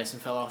 Mike Tyson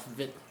fell off of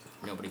it.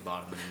 Nobody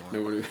bought them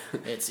anymore.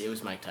 Nobody. It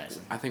was Mike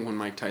Tyson. I think when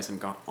Mike Tyson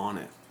got on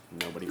it,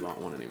 nobody bought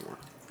one anymore.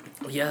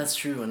 Yeah, that's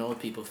true. When old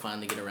people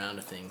finally get around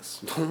to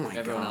things, Oh my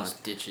everyone god. else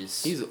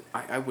ditches.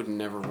 I would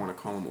never want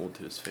to call him old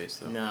to his face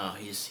though. No,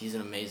 he's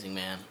an amazing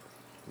man.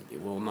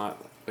 Well,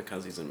 not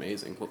because he's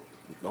amazing. Well,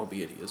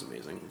 albeit he is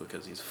amazing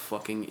because he's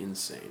fucking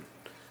insane.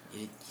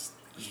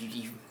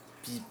 He's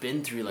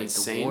been through the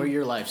Insane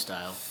warrior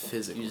lifestyle.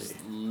 physically. He's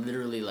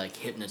literally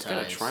hypnotized. He's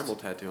got a tribal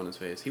tattoo on his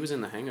face. He was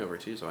in The Hangover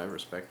too, so I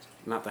respect.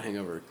 Not The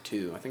Hangover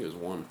 2. I think it was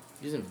 1.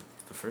 He was in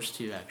the first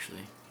two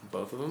actually.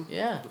 Both of them.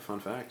 Yeah. The fun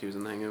fact: he was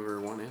in The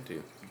Hangover 1 and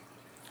 2.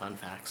 Fun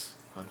facts.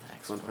 Fun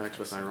facts. Fun facts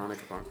with ironic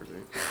hypocrisy.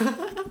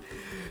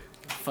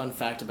 Fun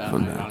fact about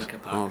Fun ironic fact.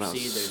 hypocrisy. Oh, that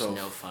was There's so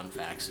no fun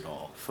facts at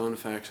all. Fun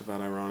facts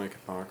about ironic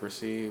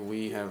hypocrisy: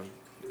 we have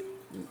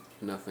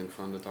nothing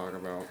fun to talk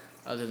about.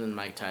 Other than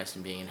Mike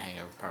Tyson being in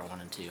Hangover Part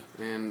 1 and 2.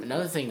 And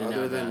Another thing to know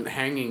other than about-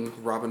 hanging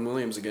Robin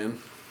Williams again.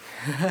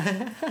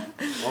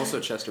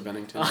 Also Chester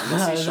Bennington. Not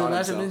Unless he shot to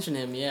himself. mention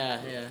him,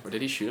 yeah. Or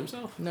did he shoot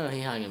himself? No,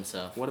 he hung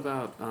himself. What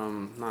about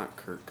not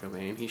Kurt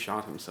Cobain? He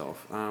shot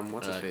himself.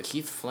 What's his face?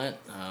 Keith Flint.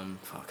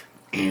 Fuck.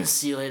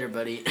 See you later,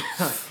 buddy.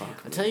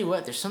 Fuck. I tell you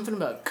what, there's something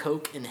about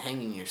coke and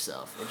hanging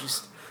yourself.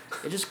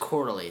 It just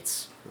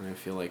correlates. And I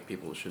feel like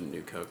people shouldn't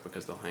do coke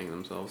because they'll hang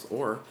themselves,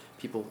 or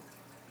people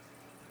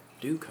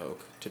do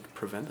coke to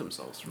prevent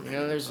themselves from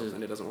hanging there's themselves,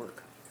 and it doesn't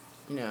work.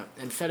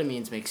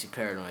 Amphetamines makes you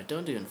paranoid.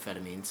 Don't do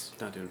amphetamines.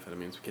 Not doing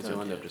amphetamines because Don't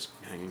you'll end do up it. just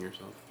hanging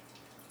yourself.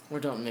 Or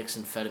don't mix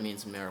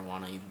amphetamines and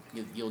marijuana.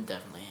 You'll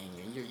definitely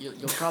hang you.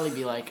 You'll probably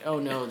be like, oh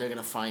no, they're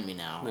gonna find me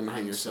now. Then hang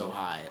I'm yourself. so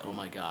high. Oh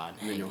my god,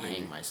 And then you'll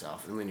hang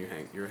myself. And then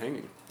you're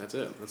hanging. That's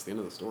it. That's the end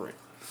of the story.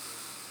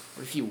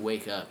 What if you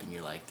wake up and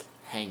you're like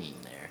hanging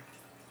there?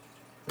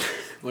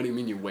 What do you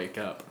mean you wake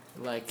up?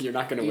 Like You're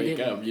not gonna wake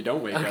up. You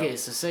don't wake up. Okay,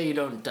 so say you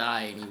don't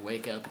die and you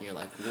wake up and you're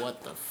like,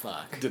 what the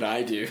fuck? Did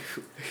I do?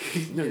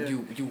 No,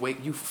 Yeah.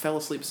 you fell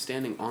asleep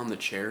standing on the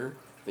chair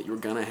that you were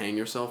gonna hang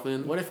yourself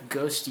in. What if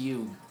ghost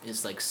you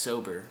is like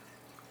sober?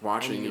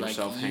 Watching and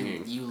yourself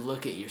hanging. You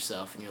look at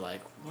yourself and you're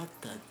like, what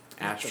the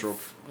Astral.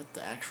 what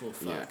the actual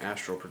fuck? Yeah,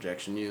 astral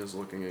projection you is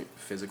looking at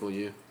physical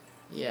you.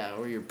 Yeah,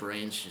 or your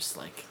brain's just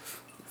like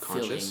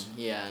Conscious? filling.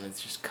 Yeah, and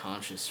it's just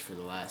conscious for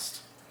the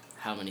last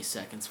how many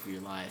seconds of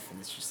your life, and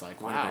it's just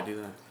like, Why wow, did I do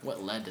that?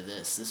 what led to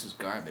this? This was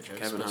garbage.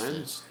 Kevin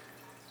Hines?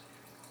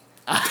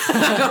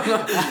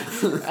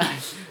 I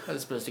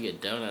was supposed to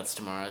get donuts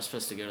tomorrow. I was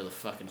supposed to go to the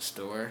fucking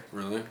store.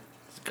 Really?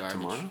 It's garbage.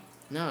 Tomorrow?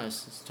 No, I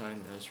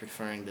was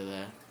referring to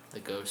the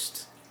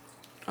ghost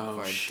Oh of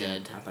our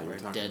shit! dead, I thought you were our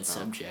talking dead about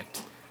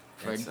subject,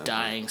 dead our subject.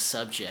 dying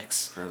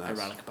subjects. Or that's-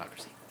 Ironic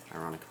hypocrisy.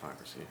 ironic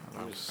hypocrisy. I'll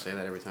Ironic just say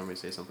that every time we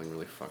say something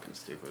really fucking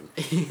stupid.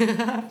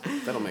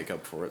 That'll make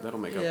up for it. That'll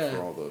make up Yeah.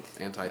 for all the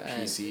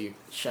anti-PC.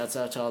 Shouts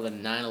out to all the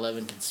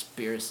 9/11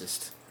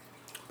 conspiracists.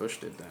 Bush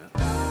did that.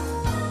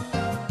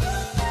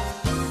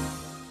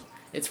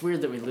 It's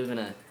weird that we live in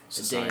a day and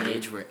Society.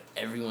 age where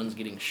everyone's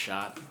getting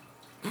shot.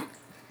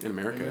 In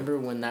America. Remember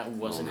when that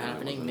wasn't no, it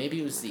happening? wasn't.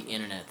 Maybe it was the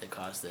internet that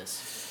caused this.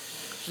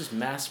 It's just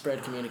mass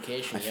spread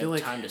communication. I You feel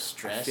have like time to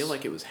stress. I feel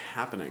like it was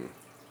happening,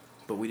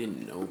 but we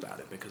didn't know about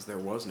it because there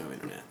was no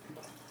internet.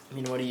 I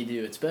mean, what do you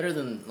do? It's better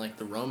than like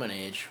the Roman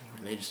age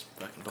where they just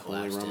fucking The Holy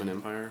collapsed. Roman in.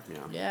 Empire. Yeah.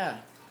 Yeah.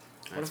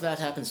 What if that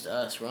happens to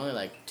us? We're only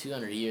like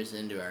 200 years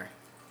into our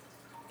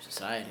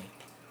society.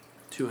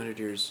 200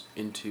 years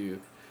into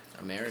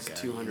America.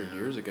 200 you know?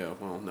 years ago.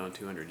 Well, no,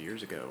 200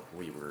 years ago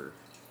we were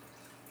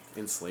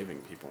enslaving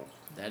people.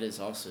 That is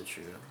also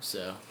true.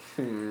 So,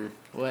 Hmm.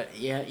 what?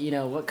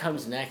 Yeah, what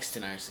comes next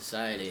in our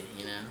society?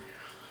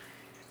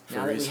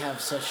 Now that we Furries. have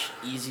such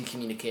easy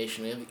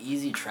communication, we have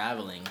easy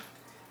traveling.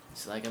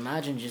 It's like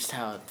imagine just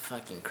how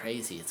fucking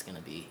crazy it's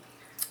gonna be.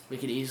 We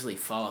could easily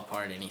fall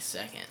apart any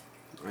second.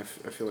 I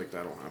feel like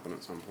that'll happen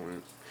at some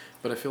point.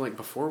 But I feel like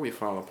before we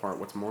fall apart,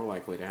 what's more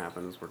likely to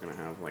happen is we're going to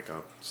have like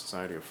a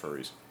society of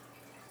furries.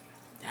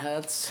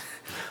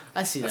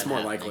 I see That's that more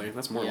happening. likely.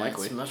 That's more Yeah,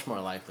 likely. It's much more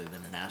likely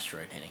than an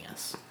asteroid hitting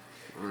us.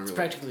 I don't It's really-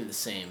 practically the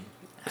same,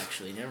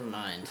 actually. Never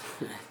mind.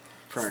 It's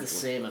Practically. the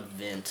same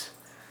event.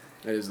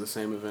 It is the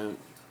same event.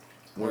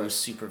 Or a Worse.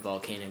 super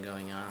volcano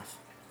going off.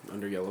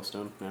 Under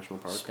Yellowstone National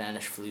Park.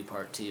 Spanish flu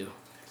part 2.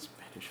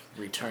 Spanish.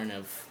 Return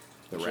of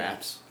The Japs.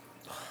 rats.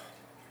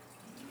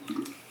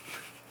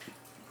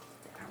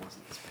 That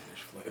wasn't the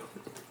Spanish flu.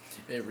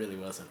 It really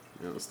wasn't.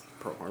 It was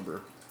Pearl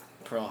Harbor.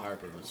 Pearl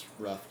Harbor was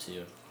rough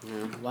too. Yeah.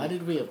 Why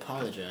did we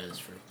apologize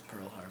for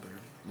Pearl Harbor?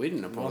 We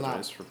didn't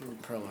apologize well, for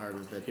not Pearl Harbor,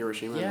 but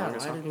Hiroshima and yeah.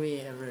 Nagasaki. Why did we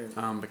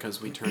ever?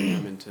 Because we turned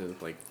them into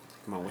like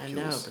I molecules.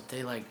 know, but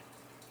they like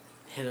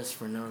hit us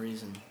for no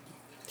reason.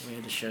 We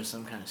had to show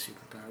some kind of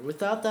superpower.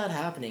 Without that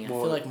happening, I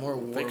Well, feel like more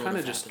war. They would kind of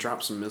have just happened.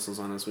 dropped some missiles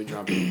on us. We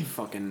dropped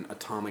fucking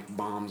atomic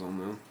bombs on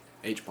them.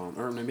 H-bomb.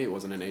 Or maybe it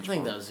wasn't an I H-bomb.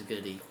 think that was a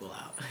good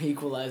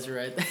equalizer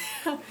right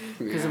there.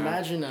 Because Yeah.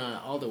 imagine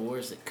all the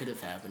wars that could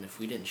have happened if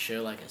we didn't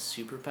show like a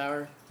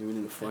superpower. We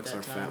need to flex that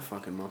our time. fat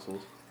fucking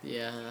muscles.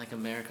 Yeah, like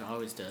America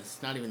always does.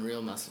 It's not even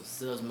real muscles. It's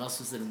those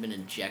muscles that have been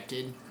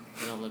injected.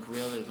 They don't look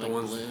real. They look The like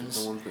ones,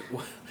 balloons.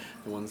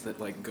 the ones that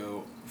like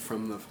go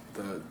from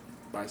the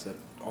bicep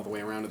all the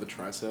way around to the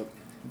tricep.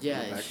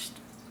 Yeah, in the back. it's just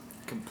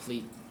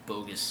complete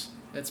bogus.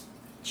 That's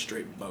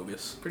Straight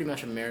bogus. pretty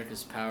much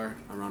America's power.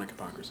 Ironic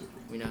hypocrisy.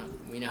 We know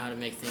how to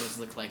make things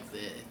look like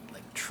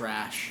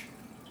trash.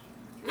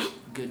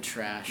 Good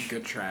trash.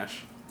 Good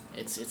trash.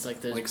 It's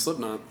like those Like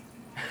Slipknot.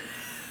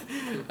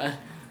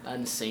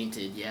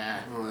 unsainted.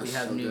 Yeah, Oh, that's we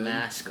have so new good.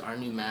 mask. Our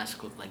new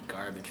mask look like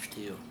garbage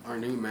too. Our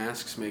new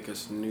masks make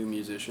us new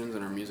musicians,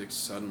 and our music's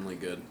suddenly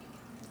good.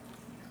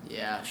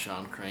 Yeah,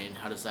 Sean Crane.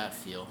 How does that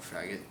feel?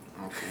 Faggot.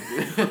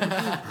 Okay.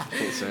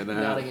 Can't say that.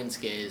 Not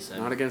against gays.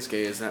 Not against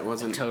gays. That I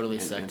wasn't. totally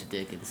and- sucked a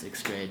dick in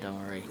 6th grade. Don't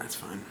worry. That's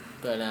fine.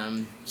 But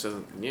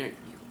So yeah,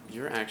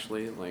 you're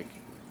actually like,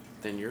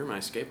 then you're my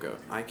scapegoat.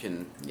 I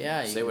can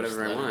yeah, you say can whatever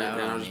just I let it want, out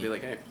and on I'll just me. be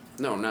like, hey,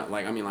 no, not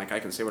like I mean like I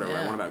can say whatever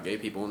I Yeah. want about gay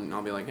people, and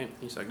I'll be like, hey,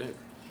 you suck dick.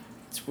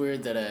 It's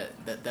weird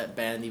that that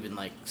band even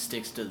like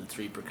sticks to the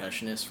 3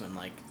 percussionists when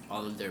like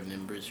all of their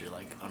members are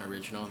like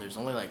unoriginal. There's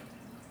only like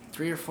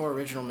 3 or 4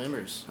 original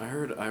members.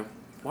 I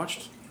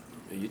watched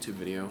a YouTube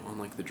video on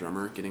like the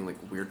drummer getting like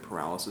weird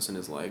paralysis in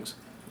his legs,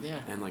 Yeah,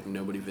 and like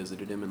nobody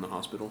visited him in the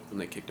hospital, and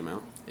they kicked him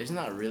out isn't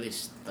that really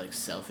like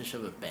selfish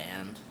of a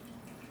band?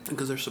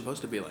 because they're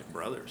supposed to be like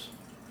brothers.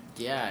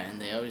 Yeah,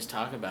 and they always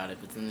talk about it,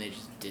 but then they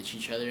just ditch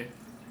each other.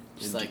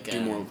 Just And like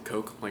do more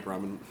coke like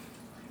Robin.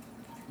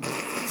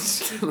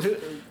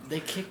 they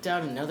kicked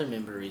out another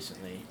member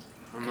recently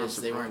I'm not because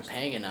they weren't surprised.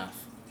 paying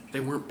enough. They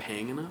weren't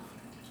paying enough.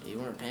 You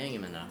weren't paying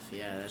him enough.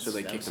 Yeah, that's So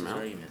they that kicked was him his out?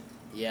 argument.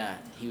 Yeah,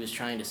 he was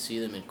trying to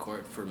sue them in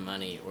court for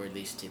money, or at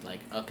least to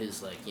like up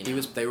his like you know. He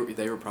was. They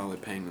were probably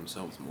paying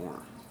themselves more.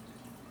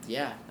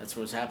 Yeah, that's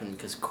what's happened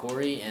because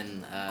Corey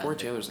and Corey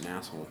Taylor's an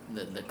asshole.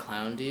 The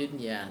clown dude.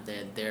 Yeah,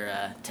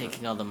 they're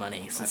taking all the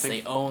money since they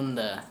think own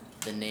the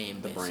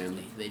name. the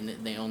basically.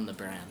 brand. They own the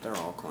brand. They're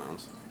all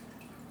clowns.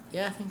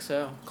 Yeah, I think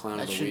so. Clown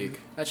that of the should, week.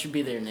 That should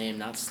be their name,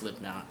 not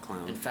Slipknot.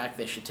 Clown. In fact,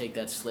 they should take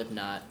that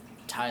Slipknot,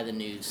 tie the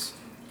noose,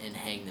 and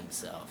hang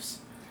themselves.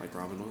 Like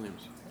Robin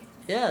Williams.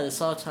 Yeah, this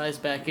all ties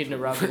back into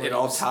Robin Williams. It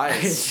all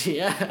ties.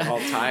 Yeah. It all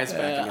ties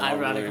back into Robin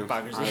ironic Williams.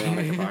 hypocrisy.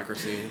 Ironic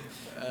hypocrisy.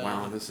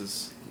 Wow, this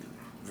is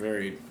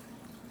very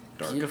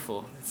dark.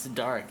 Beautiful. It's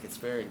dark. It's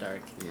very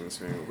dark.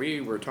 We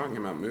were talking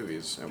about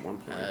movies at one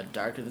point.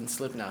 Darker than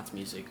Slipknot's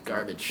music.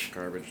 Garbage.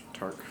 Garbage.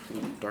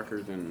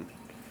 Darker than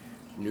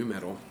nu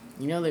metal.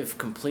 You know they've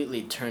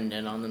completely turned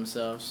in on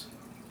themselves.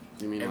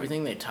 You mean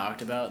everything they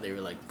talked about? They were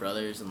like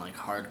brothers and like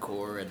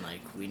hardcore and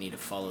like we need to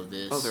follow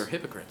this. Oh, they're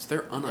hypocrites.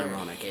 They're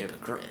unironic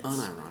hypocrites. They're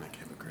unironic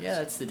hypocrites. Yeah,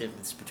 that's the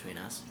difference between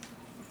us.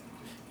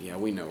 Yeah,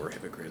 we know we're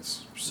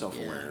hypocrites.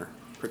 Self-aware,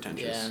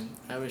 pretentious.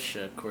 Yeah, I wish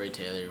Corey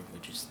Taylor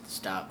would just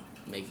stop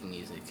making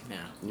music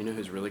now. You know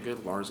who's really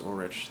good? Lars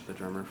Ulrich, the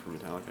drummer from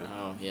Metallica.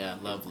 Oh yeah,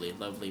 lovely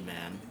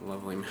man.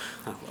 Lovely man.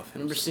 I love him. I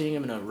remember seeing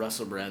him in a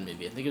Russell Brand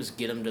movie. I think it was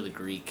Get Him to the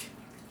Greek.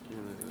 He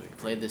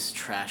played this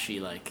trashy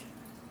like.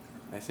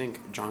 I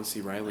think John C.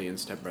 Reilly in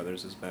Step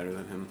Brothers is better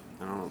than him.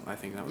 I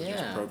think that was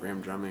just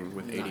programmed drumming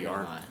with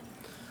ADR. I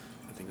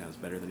think that was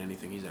better than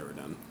anything he's ever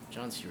done.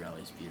 John C.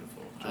 Reilly's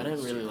beautiful. I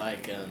didn't really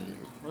like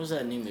what was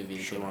that new movie?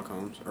 Sherlock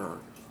Holmes or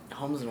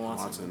Holmes and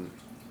Watson.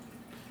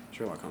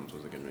 Sherlock Holmes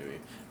was a good movie.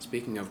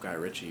 Speaking of Guy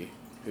Ritchie,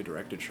 who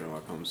directed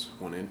Sherlock Holmes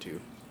 1 and 2,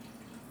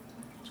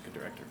 he's a good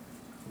director.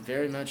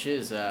 Very much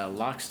is.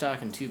 Lock,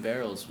 Stock, and Two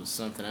Barrels was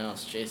something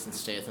else. Jason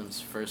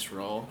Statham's first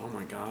role. Oh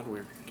my God,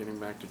 we're getting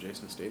back to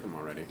Jason Statham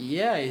already.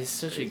 Yeah, he's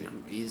such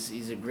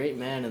he's a great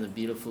man in the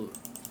beautiful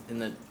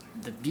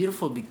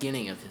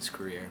beginning of his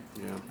career.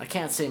 Yeah. I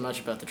can't say much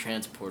about the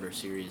Transporter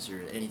series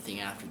or anything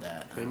after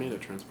that. They made a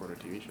Transporter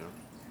TV show.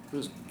 It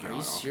was Are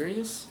you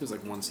serious? It was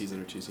like 1 season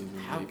or 2 seasons,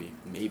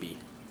 maybe.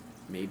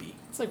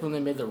 It's like when they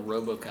made the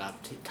RoboCop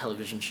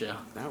television show.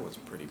 That was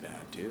pretty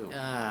bad too.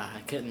 I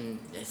couldn't.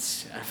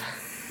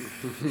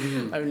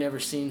 I've never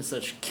seen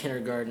such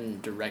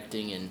kindergarten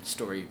directing and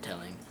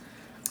storytelling,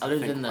 other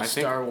than the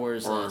Star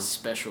Wars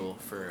special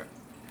for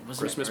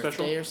Christmas it Earth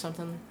special Day or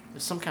something. It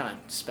was some kind of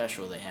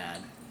special they had,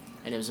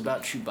 and it was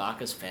about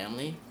Chewbacca's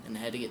family, and they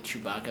had to get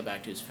Chewbacca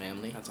back to his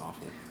family. That's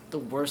awful. The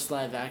worst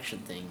live action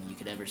thing you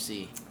could ever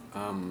see.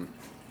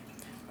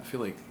 I feel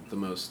like the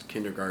most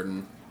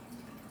kindergarten.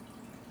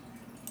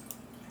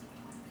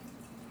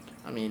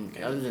 I mean,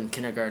 other than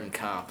Kindergarten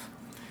Cop.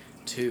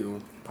 2.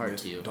 Part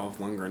 2. Dolph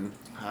Lundgren.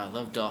 I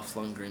love Dolph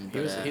Lundgren.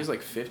 But, he was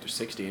like 50 or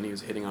 60 and he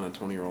was hitting on a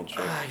 20-year-old chick.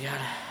 God.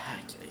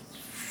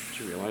 Did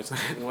you realize that?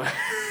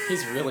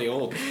 He's really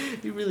old.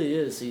 He really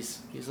is.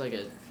 He's like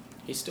a...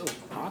 He's still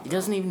hot. He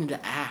doesn't even need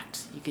to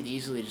act. He could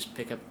easily just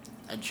pick up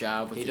a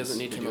job with he doesn't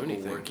need to do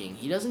anything. Working.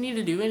 He doesn't need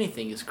to do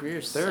anything. His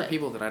career's set. There are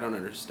people that I don't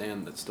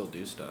understand that still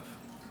do stuff.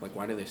 Like,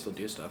 why do they still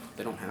do stuff?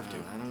 They don't have to.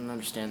 I don't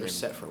understand. They're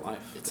set for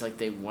life. It's like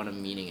they want a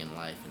meaning in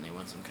life and they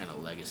want some kind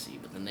of legacy,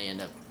 but then they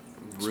end up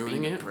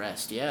ruining it.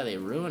 Depressed. Yeah, they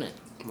ruin it.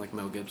 Like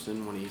Mel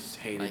Gibson when he's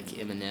hated. Like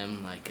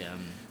Eminem. Like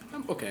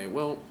Okay,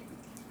 well,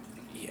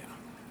 yeah.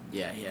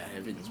 Yeah.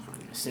 Everything's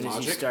fine. As soon Logic?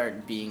 as you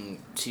start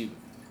being too.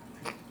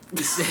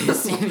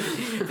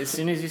 as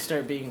soon as you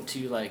start being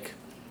too like,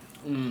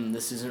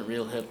 this isn't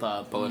real hip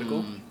hop.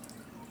 Political.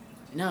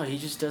 No, he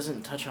just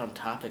doesn't touch on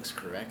topics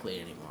correctly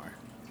anymore.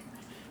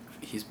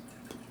 He's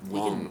He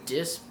wrong. can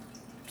diss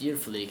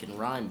beautifully, he can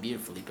rhyme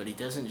beautifully, but he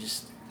doesn't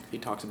just... He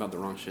talks about the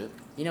wrong shit.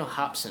 You know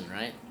Hobson,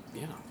 right?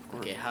 Yeah, of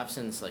course. Okay,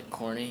 Hobson's like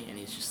corny, and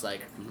he's just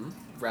like,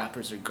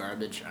 rappers are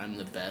garbage, I'm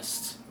the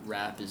best.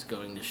 Rap is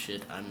going to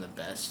shit, I'm the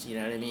best. You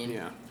know what I mean?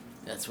 Yeah.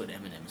 That's what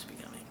Eminem's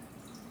becoming.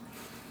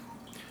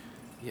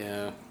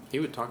 Yeah, he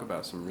would talk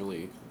about some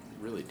really,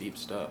 really deep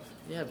stuff.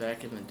 Yeah,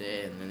 back in the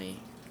day, and then he...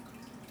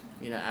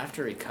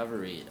 after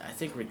Recovery, I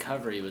think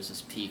Recovery was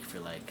his peak for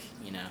like,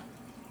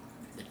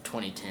 the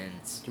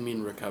 2010s. You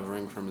mean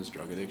recovering from his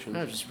drug addiction?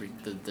 No, just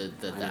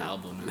the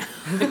album.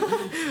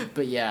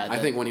 But yeah. I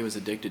think when he was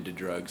addicted to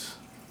drugs.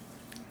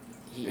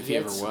 If he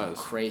ever was.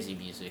 Crazy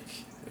music.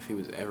 If he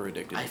was ever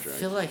addicted to drugs. I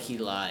feel like he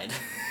lied.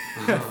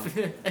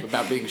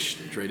 About being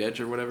straight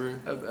edge or whatever?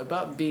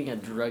 About being a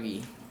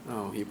druggie.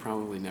 Oh, he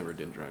probably never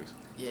did drugs.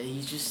 Yeah,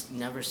 he just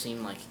never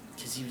seemed like...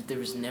 Because there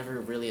was never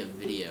really a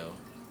video.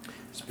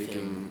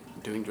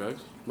 Doing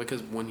drugs?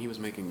 Because when he was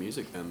making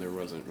music then, there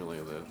wasn't really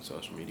the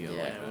social media like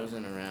that. Yeah, it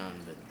wasn't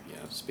around, but...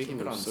 Yeah, speaking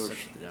of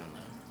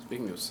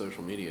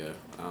social media,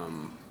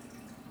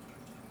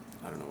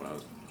 I don't know what I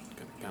was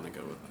going to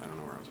go with. I don't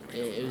know where I was going to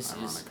go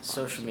with that.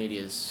 Social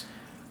media's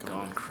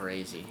gone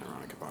crazy.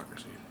 Ironic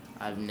hypocrisy.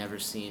 I've never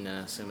seen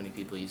so many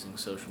people using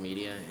social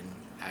media and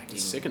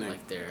acting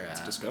like they're it's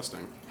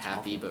disgusting.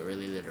 Happy, but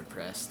really they're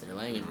depressed. They're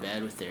laying in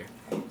bed with their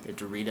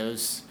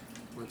Doritos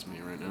That's me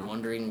right now.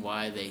 Wondering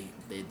why they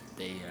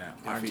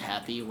aren't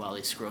happy while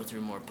they scroll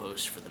through more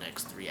posts for the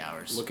next 3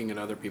 hours. Looking at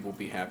other people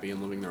be happy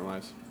and living their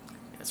lives.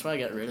 That's why I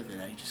got rid of it.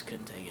 I just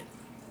couldn't take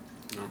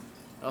it. No.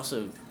 It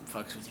also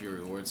fucks with your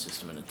reward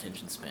system and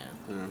attention span.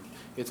 Yeah.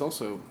 It's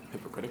also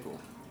hypocritical.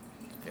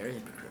 Very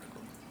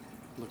hypocritical.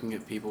 Looking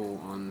at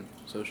people on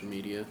social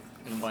media.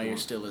 And why you're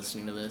still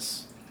listening to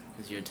this,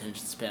 because your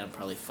attention span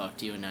probably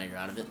fucked you and now you're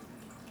out of it.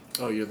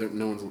 Oh,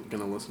 no one's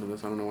gonna listen to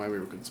this. I don't know why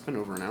it's been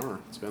over an hour.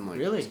 It's been like...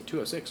 Really?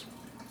 2:06.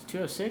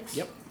 2:06?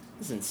 Yep.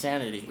 This is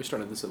insanity. We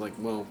started this at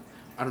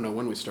I don't know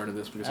when we started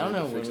this because I don't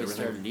know when we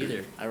started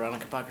either.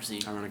 Ironic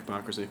hypocrisy. Ironic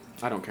hypocrisy.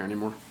 I don't care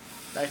anymore.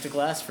 Back to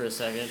glass for a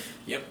second.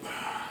 Yep.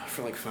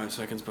 For like 5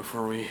 seconds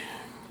before we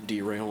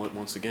derail it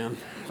once again.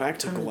 Back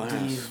to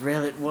glass.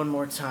 Derail it one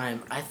more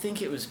time. I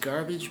think it was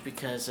garbage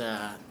because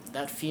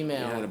that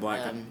female... Yeah, the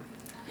black...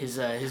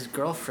 his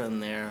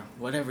girlfriend there,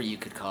 whatever you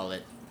could call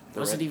it,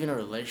 wasn't even a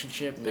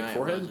relationship. Big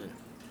forehead?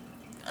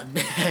 A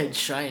bad,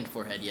 giant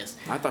forehead, yes.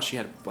 I thought she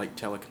had, like,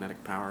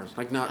 telekinetic powers.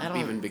 Like, not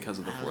even because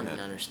of the forehead. I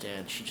don't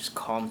understand. She just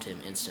calmed him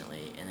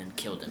instantly and then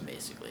killed him,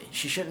 basically.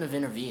 She shouldn't have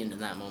intervened in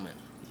that moment.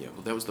 Yeah,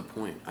 well, that was the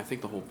point. I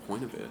think the whole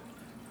point of it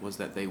was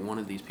that they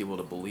wanted these people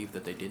to believe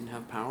that they didn't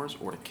have powers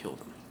or to kill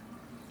them.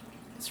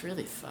 It's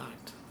really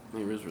fucked. I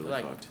mean, it was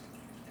really fucked.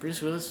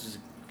 Bruce Willis is,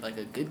 like,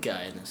 a good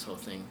guy in this whole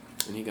thing.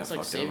 And he got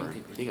fucked over.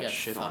 He got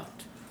shit on.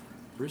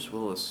 Bruce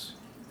Willis...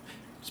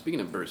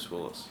 Speaking of Bruce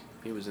Willis,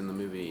 he was in the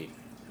movie...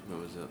 What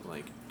was it,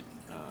 like,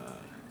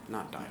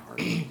 not Die Hard.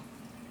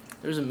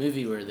 There was a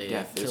movie where they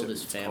killed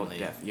his family. Called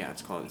Death. Yeah,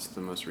 it's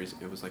the most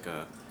recent. It was like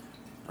a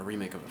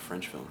remake of a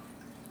French film.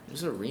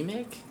 Was it a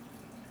remake?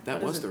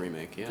 That was the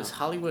remake, yeah. Does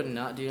Hollywood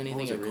not do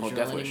anything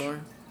original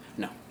anymore?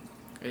 No.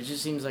 It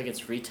just seems like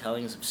it's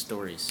retellings of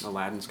stories.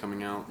 Aladdin's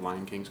coming out,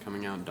 Lion King's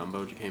coming out,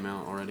 Dumbo came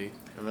out already.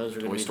 And those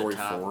are Toy Story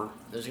 4.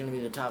 Those are going to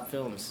be the top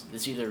films.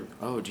 It's either...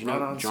 Oh, do you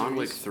know John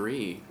Wick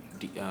 3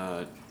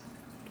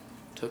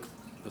 took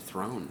the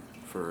throne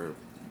for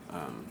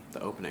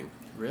the opening.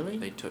 Really?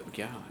 They took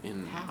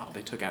How?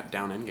 They took out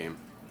down Endgame.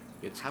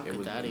 How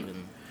could that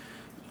even?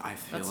 I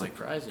feel that's like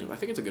surprising. I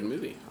think it's a good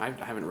movie. I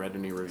haven't read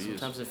any reviews.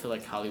 Sometimes I feel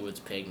like Hollywood's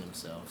paying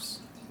themselves.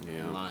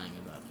 Yeah. Lying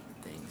about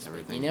things.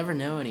 Everything. You never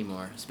know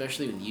anymore,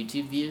 especially with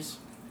YouTube views.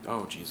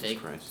 Oh Jesus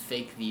Christ!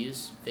 Fake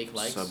views, fake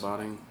likes.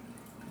 Subbotting.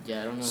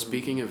 Yeah, I don't know.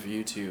 Speaking of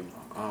YouTube,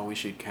 we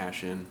should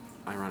cash in.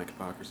 Ironic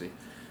hypocrisy.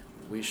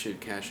 We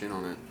should cash in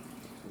on it.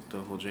 The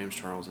whole James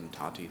Charles and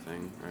Tati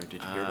thing. Right?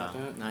 Did you hear about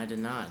that? No, I did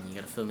not. You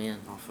gotta fill me in.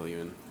 I'll fill you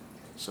in,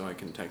 so I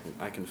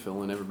can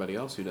fill in everybody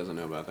else who doesn't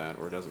know about that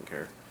or doesn't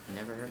care.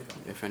 Never heard of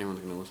it. If anyone's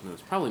gonna listen to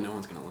this, probably no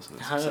one's gonna listen to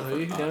this. I don't know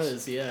who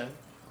knows. Yeah.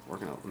 We're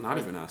gonna not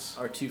even us.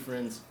 Our two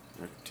friends.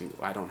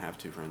 I don't have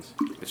two friends.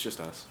 It's just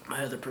us.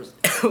 My other person.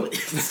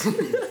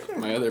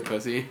 My other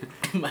pussy.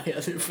 My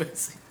other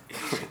pussy.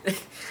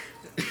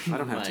 I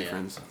don't have two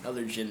friends.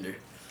 Other gender.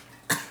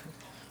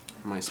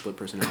 My split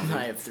personality.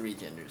 I have 3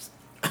 genders.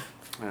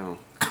 Oh.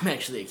 I'm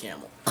actually a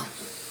camel.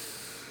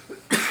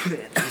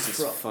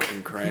 Jesus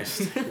fucking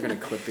Christ. You're gonna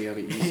clip the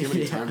audio. You see how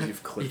many times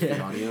you've clipped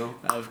the audio?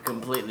 I've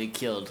completely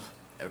killed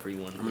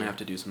everyone. I'm gonna have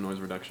to do some noise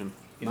reduction.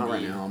 Not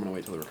right now. I'm gonna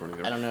wait till the recording's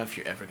over. I don't know if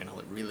you're ever gonna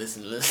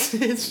re-listen to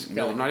this.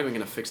 No, I'm not even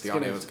gonna fix the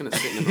audio. It's gonna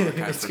sit in the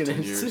archive for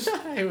 10 years.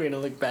 We're gonna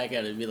look back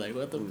at it and be like,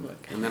 what the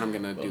fuck? And then I'm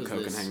gonna do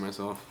coke and hang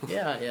myself.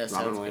 Yeah.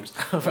 Robin Williams.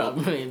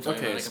 Robin Williams.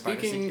 Okay,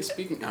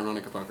 speaking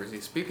ironic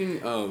hypocrisy.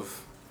 Speaking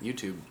of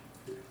YouTube,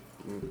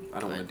 I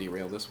don't want to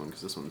derail this one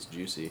because this one's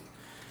juicy.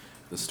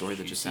 The story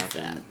that just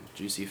happened.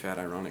 Juicy fat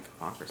ironic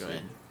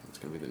hypocrisy. It's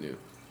gonna be the new.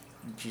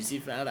 Juicy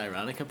fat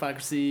ironic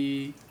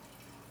hypocrisy.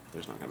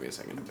 There's not gonna be a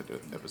second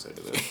episode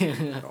of this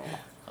at all.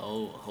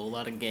 Oh, a whole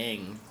lot of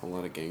gang. Whole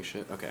lot of gang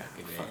shit. Okay.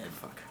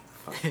 Fuck.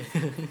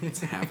 It's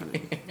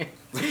happening.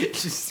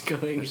 Just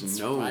going. There's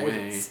no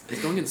way.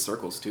 It's going in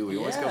circles too. We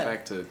always go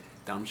back to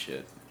dumb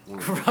shit.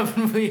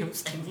 Robin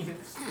Williams.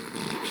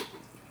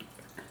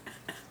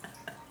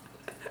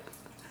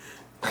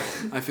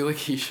 I feel like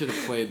he should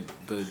have played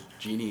the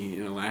genie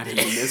in Aladdin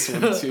in this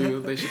one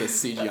too. They should have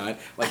CGI'd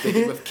like they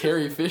did with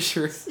Carrie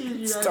Fisher.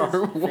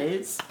 Star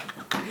Wars.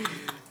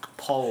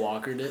 Paul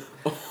Walkered it.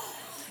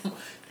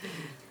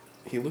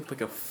 He looked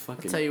like a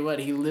fucking... I'll tell you what,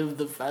 he lived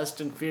the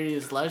Fast and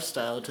Furious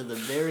lifestyle to the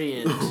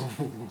very end.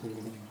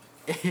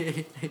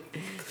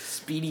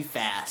 Speedy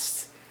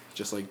fast.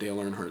 Just like Dale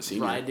Earnhardt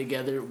Sr. Ride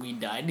together, we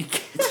died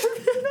together.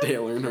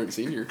 Dale Earnhardt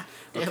Sr.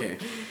 Okay.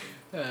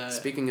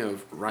 Speaking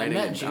of riding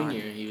and dying... I met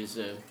Junior. He was...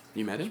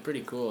 You met him? He was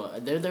pretty cool.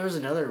 There was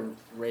another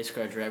race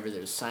car driver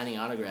that was signing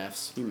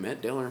autographs. You met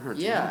Dale Earnhardt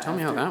Sr.? Yeah. Tell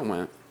me how that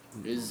went.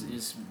 It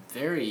was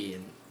very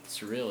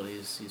surreal.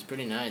 He's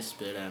pretty nice,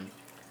 but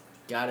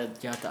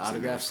got the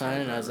autograph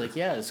sign, and I was like,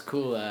 yeah, it's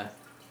cool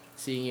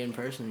seeing you in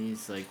person.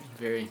 He's like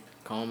very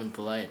calm and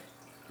polite.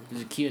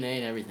 There's a Q&A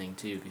and everything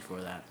too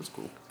before that. That's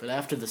cool. But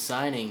after the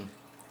signing,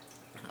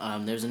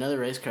 there's another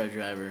race car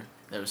driver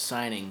that was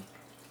signing, and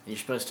you're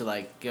supposed to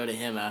like go to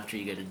him after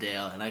you go to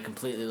Dale, and I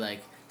completely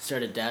like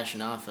started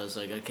dashing off. I was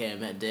like, okay, I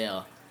met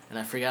Dale, and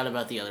I forgot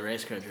about the other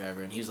race car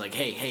driver, and he was like,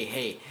 hey, hey,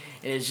 hey.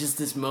 And it's just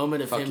this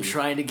moment of Fuck him you.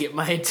 trying to get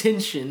my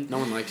attention. No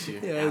one likes you.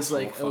 Yeah, I was asshole.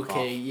 like, Fuck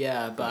okay, off.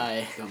 yeah,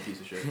 bye. Dumb piece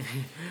of shit.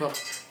 Well,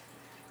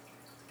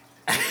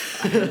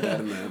 I heard that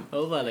in the...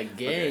 Whole lot of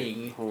gang.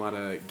 Okay. Whole lot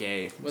of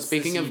gay. What's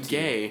Speaking this of YouTube?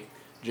 gay,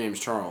 James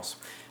Charles.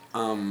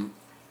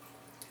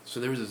 So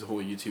there was this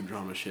whole YouTube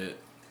drama shit.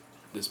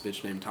 This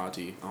bitch named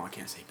Tati. Oh, I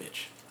can't say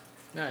bitch.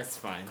 No, it's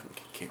fine. I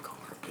can't call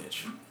her a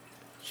bitch.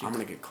 I'm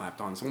gonna get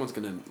clapped on. Someone's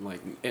gonna, like...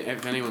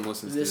 If anyone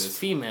listens to This this...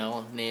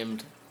 female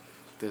named...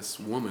 This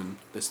woman,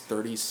 this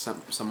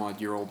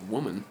 30-some-odd-year-old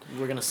woman...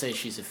 We're going to say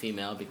she's a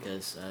female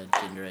because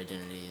gender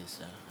identity is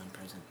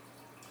unpresent.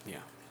 Yeah.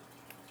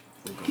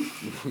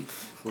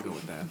 We'll go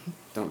with that.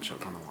 Don't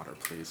choke on the water,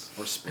 please.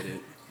 Or spit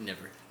it.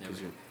 Never. 'Cause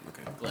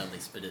okay. Gladly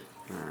spit it.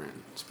 Alright.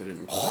 Spit it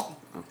and... Oh.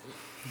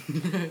 Go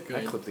I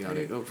ahead. clipped the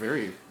audio. Oh,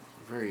 very,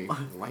 very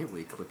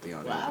lightly clipped the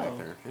audio Wow. back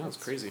there. Yeah, it's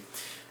crazy.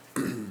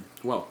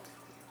 Well,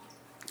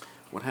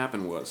 what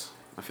happened was,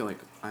 I feel like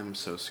I'm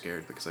so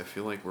scared because I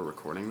feel like we're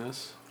recording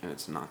this and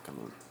it's not gonna...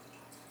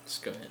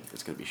 Just go ahead.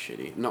 It's gonna be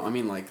shitty. No, I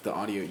mean like the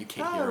audio, you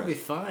can't hear it'll be it.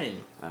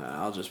 fine.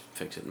 I'll just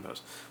fix it in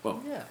post.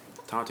 Well, Yeah.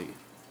 Tati,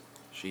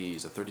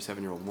 she's a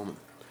 37-year-old woman,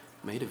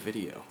 made a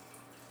video,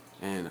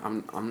 and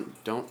I'm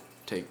don't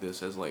take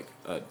this as like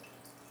a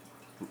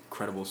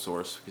credible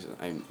source because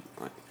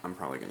I'm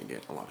probably gonna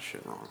get a lot of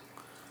shit wrong.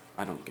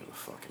 I don't give a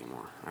fuck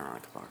anymore.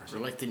 Ironic hypocrisy.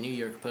 We're like the New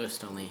York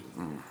Post, only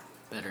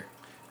better.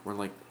 We're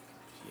like,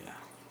 yeah,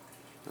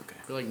 okay.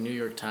 We're like New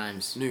York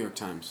Times. New York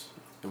Times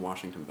and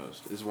Washington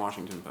Post. This is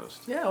Washington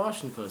Post. Yeah,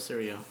 Washington Post. There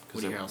we go.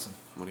 Woody it- Harrelson.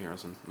 Woody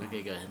Harrelson. No.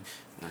 Okay, go ahead.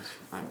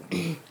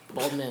 Nice.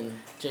 Bald man,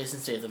 Jason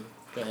Statham.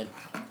 Go ahead.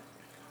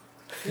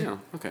 Yeah,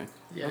 okay.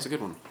 Yeah. That's a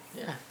good one.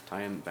 Yeah.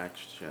 Tie in back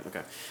shit.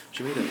 Okay.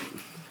 She made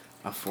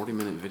a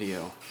 40-minute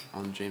video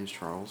on James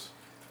Charles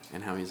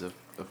and how he's a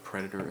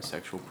predator, a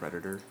sexual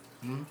predator.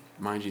 Hmm?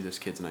 Mind you, this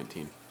kid's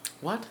 19.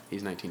 What?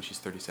 He's 19, she's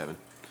 37.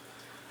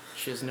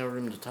 She has no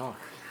room to talk.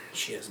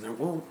 She has no...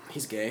 Well,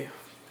 he's gay.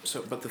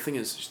 So, but the thing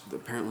is,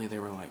 apparently they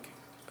were like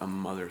a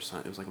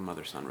mother-son... It was like a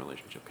mother-son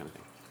relationship kind of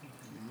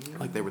thing.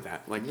 Like they were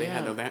that... Like they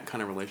had Yeah. that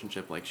kind of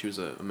relationship. Like she was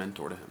a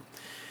mentor to him.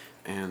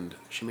 And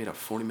she made a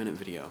 40-minute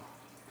video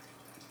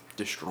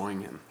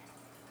destroying him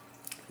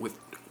with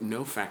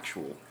no facts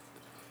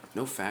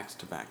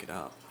to back it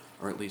up,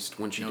 or at least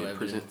when she No did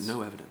present evidence.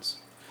 no evidence.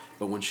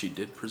 But when she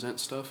did present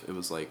stuff, it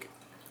was like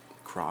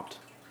cropped.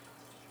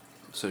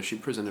 So she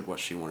presented what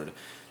she wanted.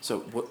 So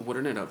what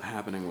ended up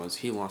happening was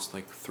he lost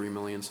like 3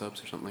 million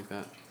subs or something like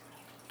that.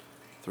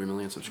 3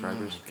 million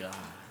subscribers. Oh my god.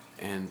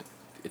 And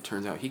it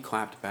turns out he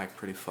clapped back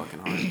pretty fucking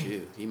hard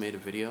too. He made a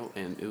video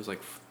and it was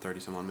like 30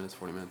 some odd minutes,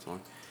 40 minutes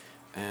long.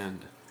 And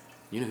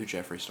you know who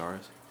Jeffree Star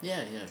is?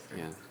 Yeah, yeah. Sure.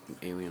 Yeah,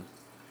 alien.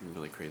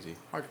 Really crazy.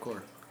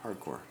 Hardcore.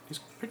 Hardcore. He's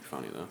pretty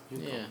funny though. He's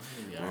Yeah,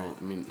 cool. maybe Well, alright.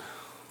 I mean,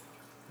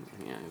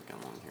 yeah, he's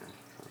got long hair.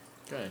 So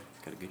Go ahead.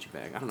 got a Gucci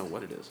bag. I don't know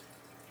what it is.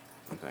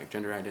 In fact,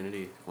 gender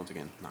identity, once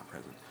again, not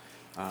present.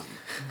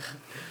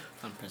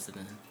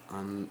 Unprecedented.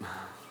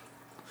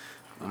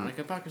 Ironic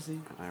hypocrisy.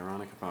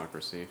 Ironic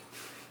hypocrisy.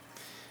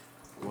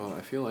 Well,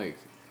 I feel like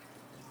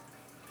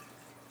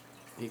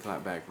he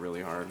clapped back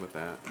really hard with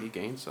that. He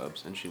gained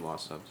subs and she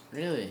lost subs.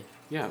 Really?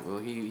 Yeah, well,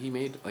 he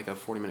made like a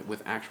 40-minute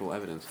with actual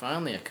evidence.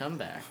 Finally a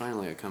comeback.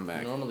 Finally, a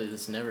comeback. Normally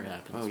this never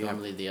happens. Oh, yeah.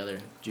 Normally the other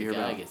Did you hear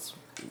guy about? gets...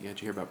 Yeah,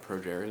 did you hear about Pro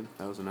Jared?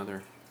 That was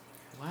another.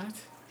 What?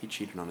 He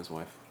cheated on his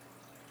wife.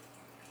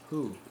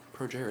 Who?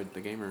 Pro Jared,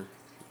 the gamer.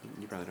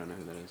 You probably don't know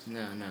who that is.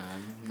 No,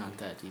 I'm not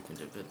that deep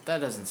into it, but that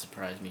doesn't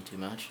surprise me too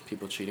much.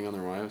 People cheating on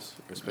their wives,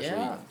 especially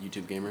Yeah.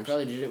 YouTube gamers.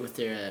 Probably did it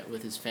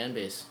with his fan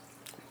base.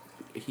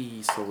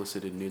 He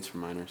solicited nudes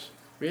from minors.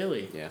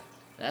 Really? Yeah.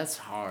 That's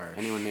hard.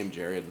 Anyone named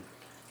Jared.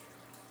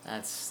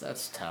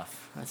 That's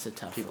tough. That's a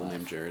tough People life.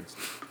 named Jareds.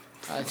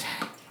 Uh,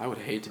 I would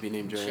hate to be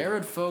named Jared.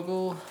 Jared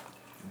Fogle,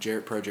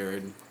 Pro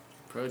Jared.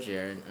 Pro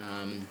Jared.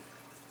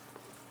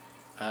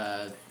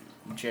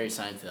 Jerry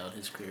Seinfeld.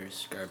 His career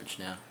is garbage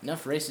now.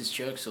 Enough racist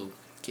jokes will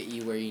get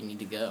you where you need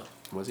to go.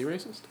 Was he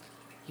racist?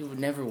 He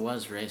never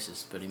was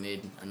racist, but he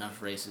made enough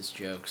racist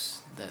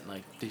jokes that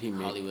like Did he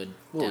make? Hollywood.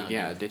 Well, down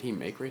yeah. here. Did he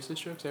make racist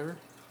jokes ever?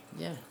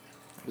 Yeah.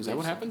 Is that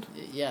what happened?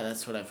 Yeah,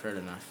 that's what I've heard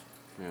enough.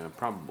 Yeah,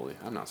 probably.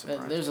 I'm not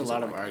surprised. There's a He's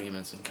lot of white guy.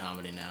 arguments in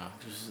comedy now.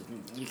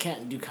 You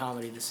can't do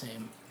comedy the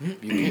same. You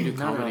can't do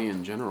Not at comedy all.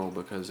 in general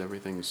because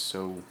everything's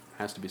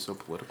has to be so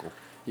political.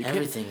 You can't-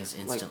 Everything is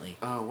instantly.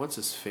 Like, what's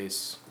his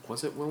face?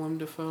 Was it Willem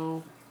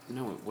Dafoe?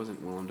 No, it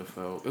wasn't Willem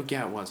Dafoe. Oh,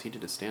 yeah, it was. He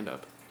did a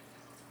stand-up.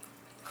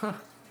 Huh.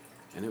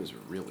 And it was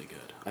really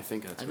good. I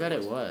think that's I who bet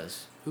it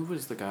was. Who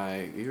was the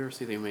guy? You ever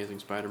see The Amazing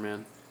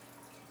Spider-Man?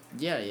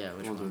 Yeah, yeah. The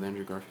Which ones one? with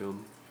Andrew Garfield?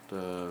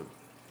 The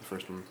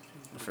first one.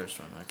 The first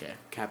one. Okay.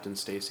 Captain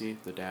Stacy,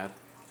 the dad.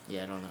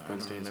 Yeah, I don't know. I Gwen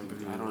don't Stacy. remember.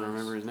 Who I it don't was.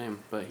 remember his name,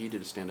 but he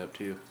did a stand-up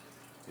too.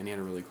 And he had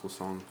a really cool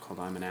song called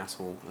 "I'm an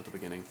Asshole" at the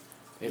beginning.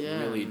 It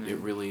Yeah,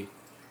 really.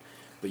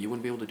 But you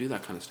wouldn't be able to do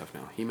that kind of stuff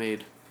now. He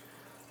made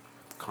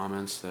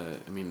comments that,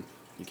 I mean,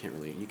 You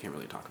can't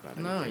really talk about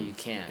it. No, you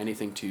can't.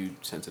 Anything too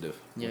sensitive.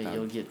 Yeah,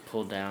 you'll get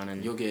pulled down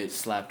and you'll get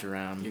slapped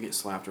around. You'll get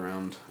slapped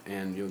around,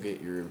 and you'll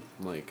get your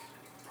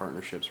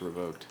partnerships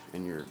revoked,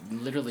 and your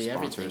literally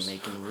sponsors. Everything.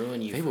 They can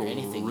ruin you they for will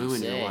anything ruin you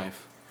say. your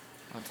life.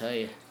 I'll tell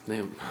you.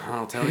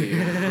 I'll tell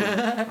you.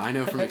 I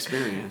know from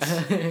experience.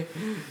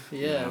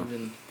 Yeah, I've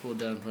been pulled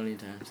down plenty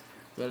of times.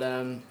 But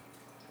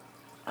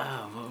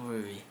what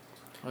were we?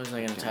 What was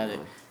I gonna tie that?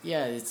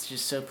 Yeah, it's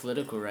just so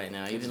political right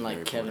now. Even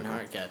like Kevin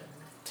Hart got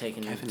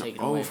taken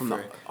away from for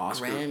the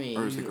Oscar, Grammy,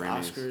 or was it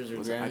Grammys? Oscars or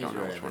Grammys. I don't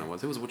know or which one it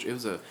was. It was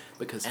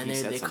because and he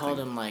said they something. called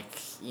him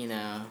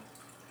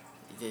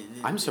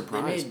I'm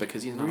surprised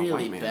because he's not really a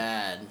white man.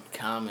 bad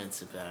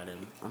comments about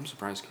him. I'm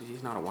surprised because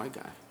he's not a white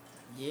guy.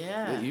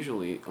 Yeah.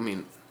 Usually, I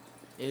mean,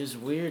 it was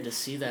weird to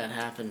see that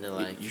happen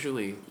to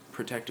usually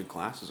protected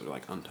classes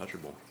are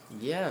untouchable.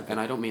 Yeah. And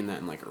I don't mean that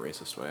in a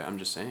racist way. I'm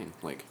just saying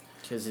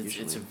because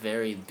it's a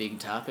very big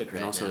topic right now.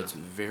 And also, it's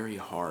very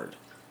hard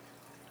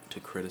to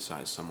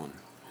criticize someone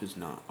who's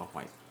not a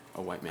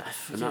white man.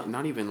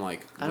 Not even I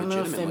don't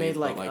know if they made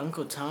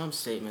Uncle Tom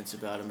statements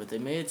about him, but they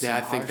made some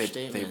harsh statements.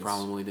 Yeah, I think they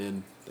probably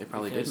did. They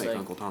probably did make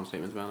Uncle Tom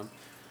statements about him.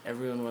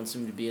 Everyone wants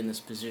him to be in this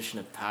position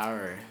of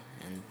power,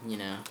 and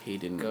he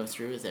didn't go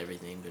through with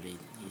everything, but he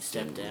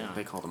stepped down.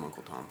 They called him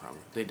Uncle Tom, probably.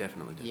 They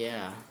definitely did.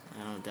 Yeah,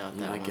 I don't doubt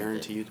that. I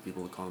guarantee you, the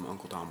people who call him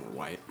Uncle Tom were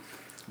white.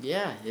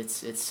 Yeah,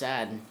 it's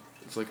sad.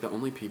 It's the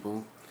only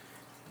people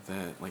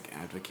that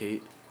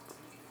advocate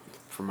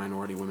for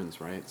minority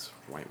women's rights,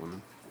 white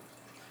women.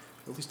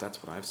 At least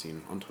that's what I've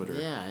seen on Twitter.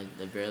 Yeah,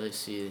 I barely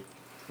see.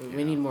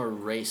 We need more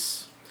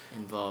race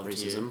involved.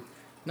 Racism? Here.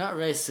 Not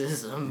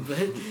racism,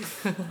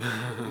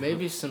 but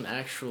maybe some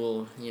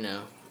actual,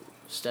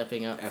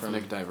 stepping up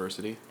ethnic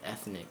diversity.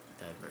 Ethnic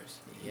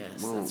diversity,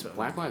 yes. Well, that's what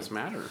Black Lives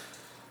Matter.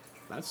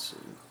 That's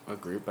a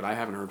group, but I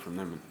haven't heard from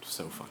them in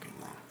so fucking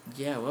long.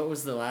 Yeah, what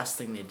was the last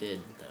thing they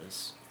did?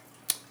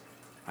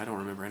 I don't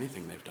remember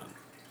anything they've done.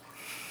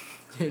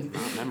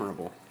 Not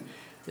memorable.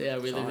 Yeah,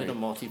 we live in a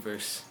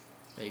multiverse.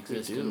 They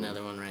exist in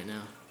another one right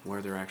now.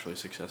 Where they're actually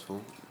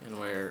successful. And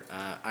where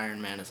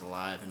Iron Man is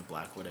alive and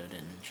Black Widow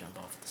didn't jump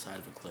off the side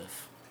of a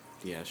cliff.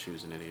 Yeah, she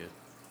was an idiot.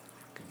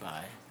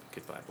 Goodbye.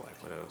 Goodbye,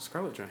 Black Widow.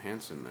 Scarlett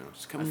Johansson, though,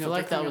 is coming I feel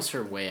like that was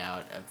her way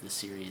out of the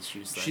series.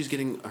 She's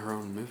getting her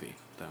own movie,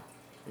 though.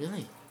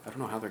 Really? I don't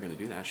know how they're going to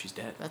do that. She's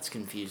dead. That's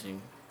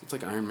confusing. It's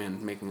like Iron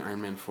Man making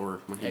Iron Man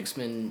 4.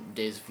 X-Men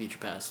Days of Future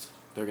Past.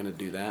 They're going to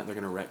do that. They're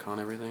going to retcon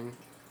everything.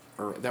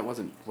 Or that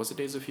wasn't... Was it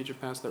Days of Future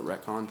Past that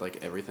retconned,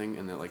 everything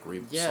and that,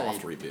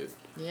 soft reboot?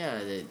 Yeah,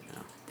 they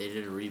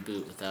did a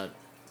reboot without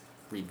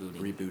rebooting.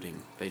 Rebooting.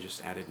 They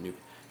just added new...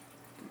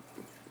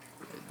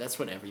 That's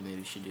what every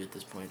movie should do at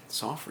this point.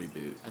 Soft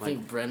reboot. I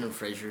think Brendan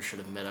Fraser should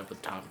have met up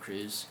with Tom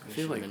Cruise. He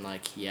should have been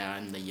yeah,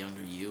 I'm the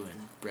younger you.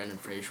 And Brendan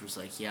Fraser was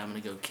like, yeah, I'm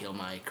going to go kill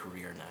my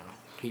career now.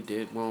 He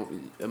did. Well,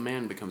 a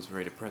man becomes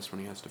very depressed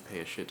when he has to pay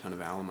a shit ton of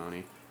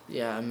alimony.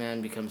 Yeah, a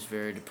man becomes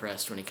very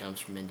depressed when he comes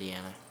from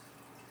Indiana.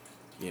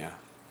 Yeah.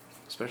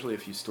 Especially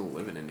if you still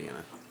live in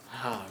Indiana.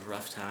 Ah,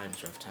 rough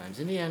times.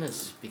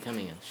 Indiana's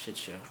becoming a shit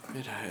show.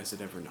 Has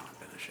it ever not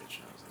been a shit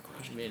show?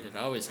 I mean, it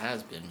always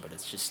has been, but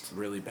it's just...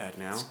 Really bad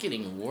now? It's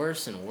getting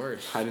worse and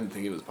worse. I didn't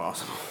think it was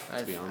possible,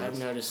 to be honest. I've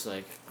noticed,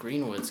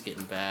 Greenwood's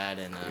getting bad,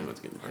 and Greenwood's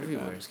getting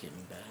everywhere's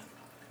getting bad.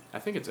 I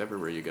think it's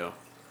everywhere you go.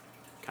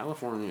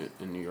 California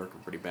and New York are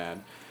pretty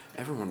bad.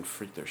 Everyone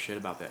freaked their shit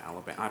about the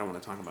Alabama... I don't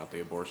want to talk about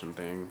the abortion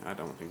thing. I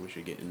don't think we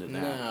should get into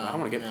that. No, I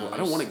don't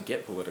want to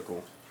get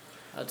political.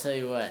 I'll tell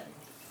you what.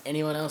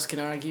 Anyone else can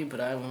argue, but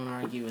I won't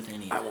argue with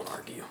anyone. I won't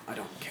argue. I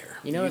don't care.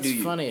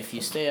 It's funny. If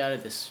you stay out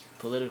of this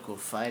political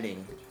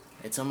fighting...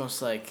 It's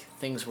almost like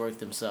things work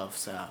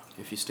themselves out.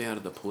 If you stay out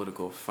of the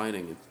political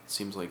fighting, it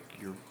seems like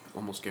you're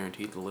almost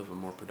guaranteed to live a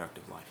more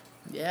productive life.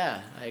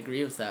 Yeah, I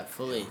agree with that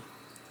fully.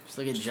 Just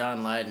look at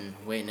John Lydon.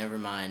 Wait, never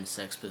mind.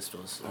 Sex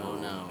Pistols. Oh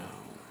no.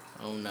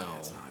 Oh no.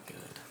 That's not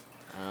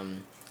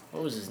good.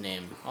 What was his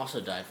name?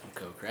 Also died from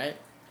coke, right?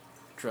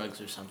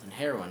 Drugs or something.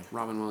 Heroin.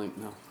 Robin Williams.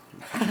 No.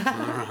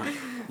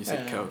 You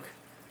said coke.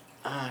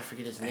 I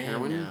forget his name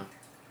Heroin? now.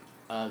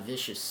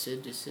 Vicious.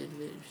 Sid Vicious?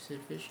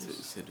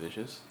 Sid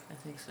Vicious? I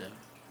think so.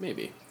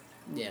 Maybe.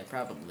 Yeah,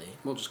 probably.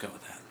 We'll just go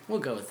with that. We'll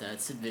go with that.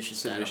 Sid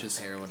Vicious died of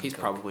heroin. He's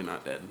probably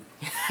not dead.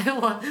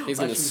 He's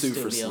going to sue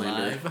for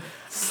slander.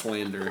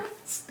 Slander.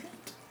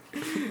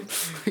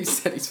 He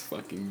said he's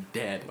fucking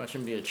dead. Watch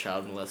him be a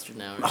child molester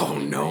now. Oh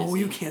no, crazy.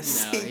 You can't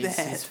say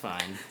that. He's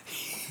fine.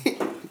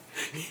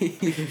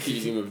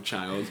 Accusing him of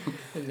child.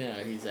 No,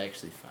 he's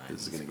actually fine.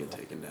 This is going to get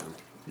taken down.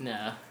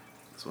 No.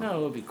 No,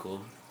 it'll be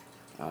cool.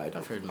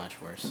 I've heard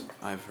much worse.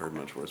 I've heard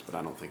much worse, but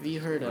I don't think... Have you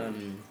heard,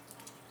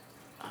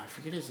 I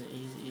forget his...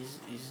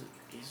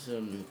 He's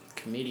a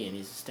comedian.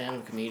 He's a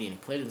stand-up comedian. He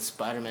played in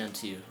Spider-Man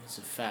 2. He's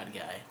a fat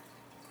guy.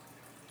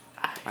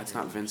 That's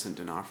not Vincent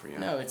D'Onofrio.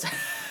 No, it's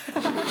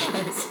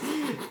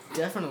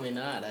definitely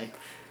not. I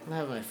don't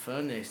have my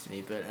phone next to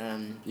me, but...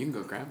 You can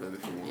go grab that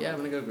if you want. Yeah, I'm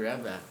gonna go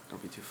grab that.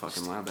 Don't be too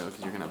fucking loud, though,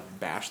 because you're gonna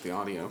bash the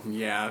audio.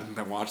 Yeah,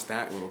 watch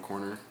that little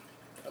corner.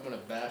 I'm gonna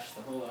bash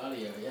the whole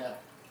audio, yeah.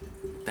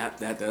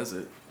 That does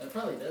it. That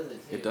probably does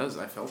it too. It does.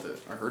 I felt it.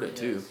 I heard it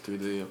too through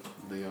the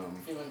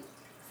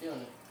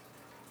Feeling it.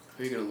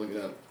 Who are you gonna look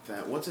it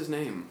up? What's his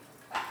name?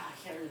 I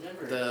can't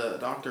remember. The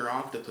Dr.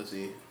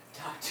 Octopussy.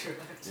 Dr.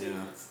 Octopus.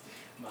 Yeah.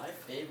 My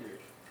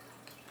favorite.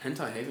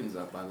 Hentai Haven's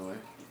up, by the way.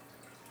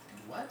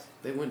 What?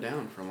 They went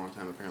down for a long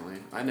time, apparently.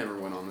 I never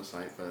went on the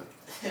site, but...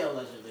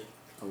 Allegedly.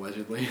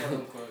 Allegedly. Quote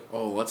unquote.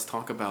 Oh, let's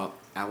talk about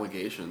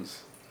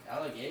allegations.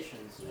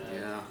 Allegations.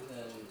 Yeah.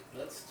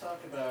 Let's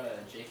talk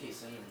about J.K.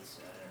 Simmons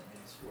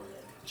in his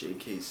forehead.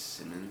 J.K.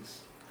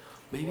 Simmons?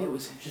 Maybe it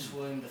was just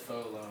William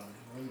Dafoe alone.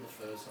 William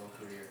Dafoe's whole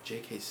career.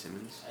 J.K.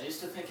 Simmons? I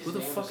used to think his Who the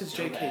name fuck was is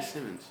Joe J.K. Bag.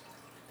 Simmons?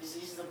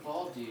 He's the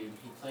bald dude.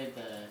 He played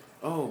the...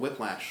 Oh,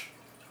 Whiplash.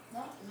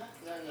 No.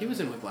 He was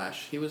in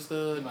Whiplash. He was He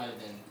the... might have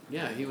been.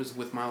 Yeah, he was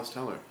with Miles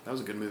Teller. That was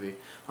a good movie.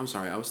 I'm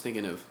sorry, I was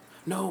thinking of...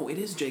 No, it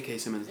is J.K.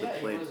 Simmons that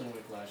played... he was in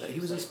Whiplash. He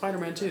was in like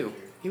Spider-Man too.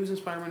 director. He was in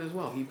Spider-Man as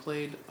well. He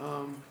played...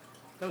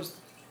 That was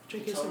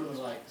J.K. He told him Simmons.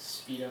 to like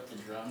speed up the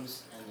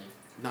drums and then...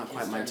 Not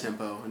quite my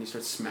tempo, and he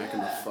starts smacking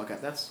the fuck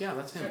out. That's him.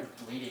 Started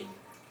bleeding.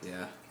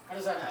 Yeah. How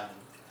does that happen?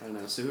 I don't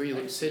know. So who are you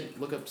looking? Sid.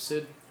 Look up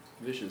Sid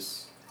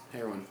Vicious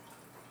heroin.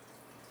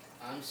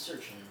 I'm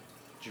searching.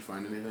 Did you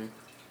find anything?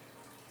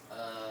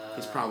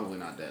 He's probably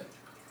not dead.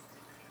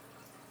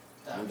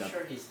 I'm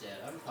sure he's dead.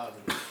 I'm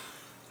positive.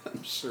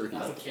 I'm sure he's I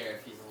dead. don't care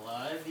if he's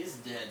alive. He's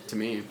dead. To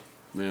me,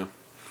 yeah.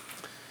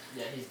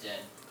 Yeah, he's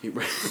dead.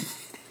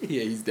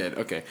 Yeah, he's dead.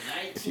 Okay.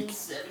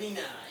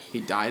 1979.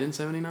 He died in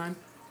 '79.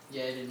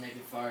 Yeah, he didn't make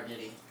it far, did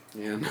he?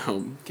 Yeah,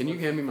 no. Can you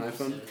hand me my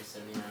phone?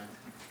 79.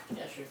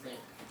 Yeah, sure thing.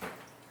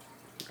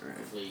 Alright.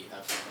 Hopefully you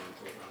have something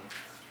to put on.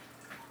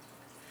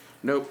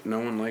 Nope, no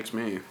one likes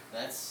me.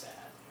 That's sad.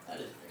 That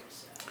is very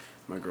sad.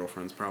 My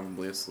girlfriend's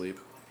probably asleep.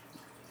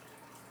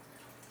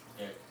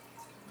 Yeah.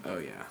 Oh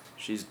yeah,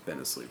 she's been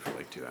asleep for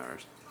like 2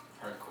 hours.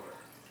 Hardcore.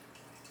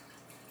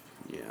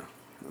 Yeah,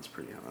 that's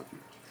pretty hot.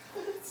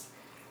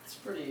 It's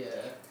pretty,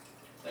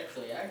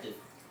 sexually active.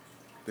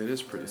 It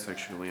is pretty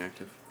sexually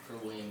active. For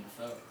William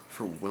Dafoe.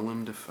 For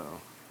Willem Dafoe.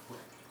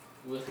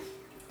 With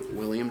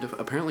William Dafoe.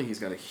 Apparently he's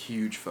got a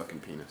huge fucking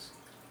penis.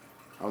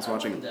 I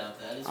watching... wouldn't doubt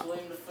that. It's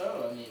William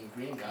Dafoe. I mean,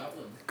 Green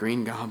Goblin.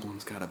 Green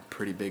Goblin's got a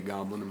pretty big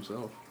goblin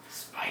himself.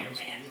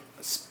 Spider-Man.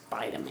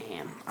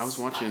 Spider-Man. I was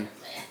watching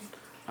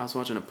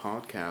a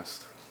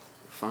podcast,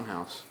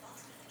 Funhouse.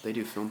 They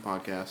do film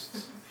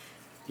podcasts.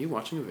 You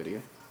watching a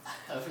video?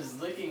 I was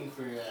looking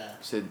for,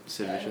 Sid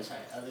Vicious.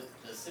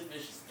 Sid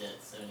Vicious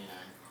dead, 79.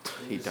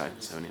 He died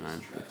in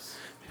 79.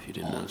 If you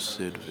didn't know,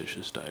 Sid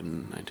Vicious died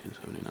in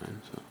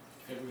 1979, so...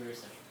 February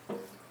 2nd.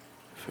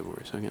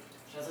 February 2nd.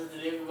 Shouts out to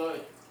David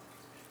Bowie.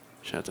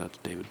 Shouts out to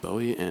David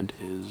Bowie and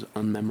his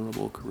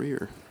unmemorable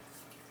career.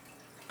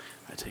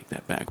 I take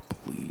that back.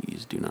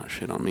 Please do not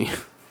shit on me.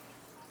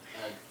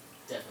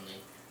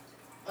 Definitely.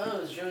 Oh,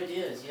 it was Joey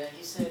Diaz. Yeah,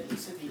 he said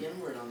the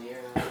N-word on the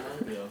air not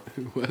long ago.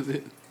 Who was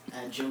it?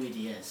 Joey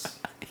Diaz.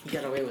 He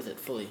got away with it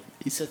fully.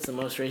 He said the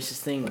most racist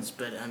things,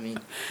 but I mean...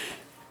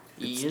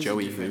 It's He is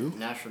Joey a different who?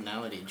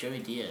 nationality. Joey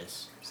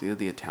Diaz. Is he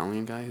the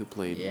Italian guy who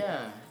played...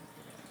 Yeah.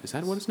 Is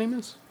that what his name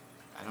is?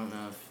 I don't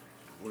know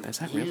if... Is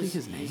that really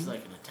his name? He's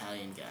like an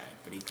Italian guy,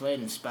 but he played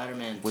in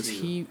Spider-Man 2. Was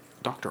he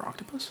Dr.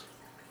 Octopus?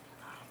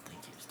 I don't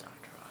think he was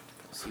Dr.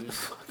 Octopus. He was...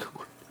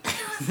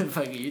 the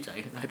fuck are you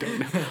talking about? I don't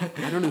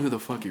know. I don't know who the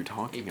fuck you're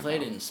talking He about.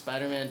 played in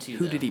Spider-Man 2,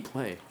 Who though. did he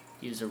play?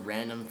 He was a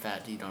random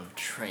fat dude on a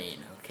train,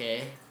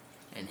 okay?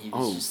 And he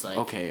was just like...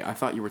 okay. I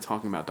thought you were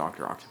talking about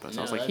Dr. Octopus.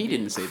 I was like, he that'd be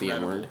didn't say the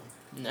N-word.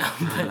 No,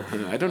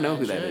 but... I don't know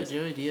who that is.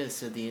 Joey Diaz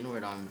said the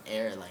N-word on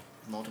air, like,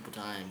 multiple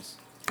times.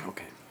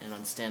 Okay. And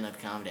on stand-up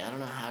comedy. I don't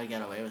know how he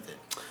got away with it.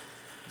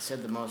 He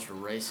said the most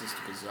racist,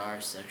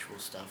 bizarre, sexual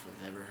stuff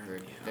I've ever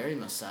heard. Yeah. Very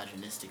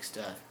misogynistic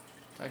stuff.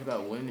 Talk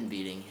about women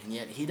beating, and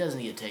yet he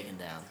doesn't get taken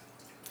down.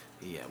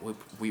 Yeah,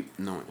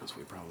 knowing us,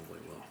 we probably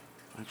will.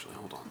 Actually,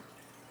 hold on.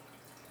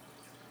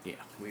 Yeah,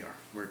 we are.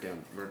 We're gonna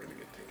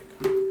get taken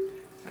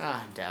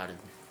down. Doubted.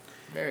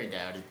 Very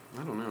doubted.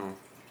 I don't know.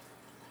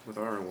 With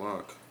our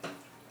luck.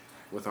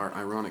 With our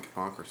ironic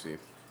hypocrisy.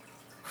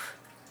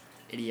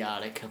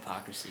 Idiotic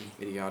hypocrisy.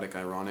 Idiotic,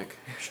 ironic,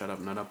 shut up,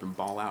 nut up, and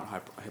ball out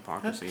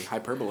hypocrisy.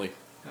 Hyperbole.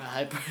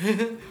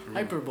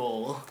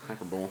 Hyperbole.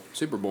 Hyperbole.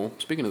 Super Bowl.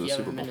 Speaking of the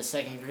Super If you haven't been Bowl. to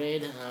second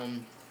grade,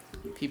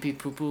 pee-pee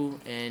poo-poo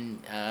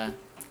and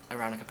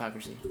ironic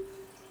hypocrisy.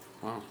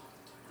 Wow.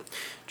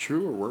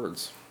 Truer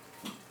words.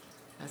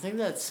 I think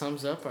that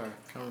sums up our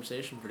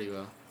conversation pretty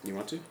well. You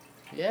want to?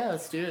 Yeah,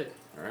 let's do it.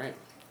 Alright.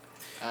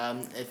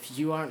 If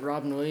you aren't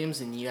Robin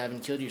Williams and you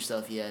haven't killed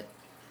yourself yet,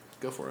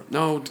 go for it.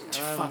 No,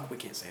 fuck, we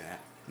can't say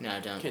that. No,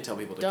 don't. Can't tell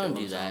people to don't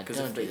kill do that.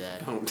 themselves. Don't do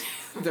that.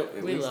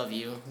 Don't. We love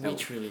you. We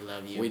truly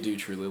love you. We do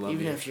truly love you.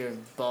 Even if you're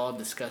bald,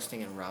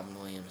 disgusting, and Robin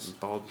Williams.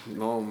 Bald.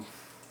 No.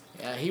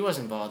 Yeah, he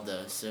wasn't bald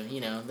though, so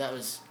that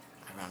was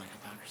ironic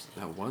hypocrisy.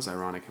 That was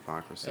ironic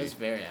hypocrisy. That was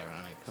very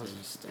ironic. That was I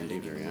just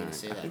indeed didn't very mean to ironic.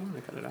 say I that. think I'm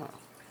gonna cut it out.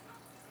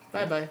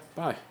 Bye bye.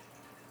 Bye.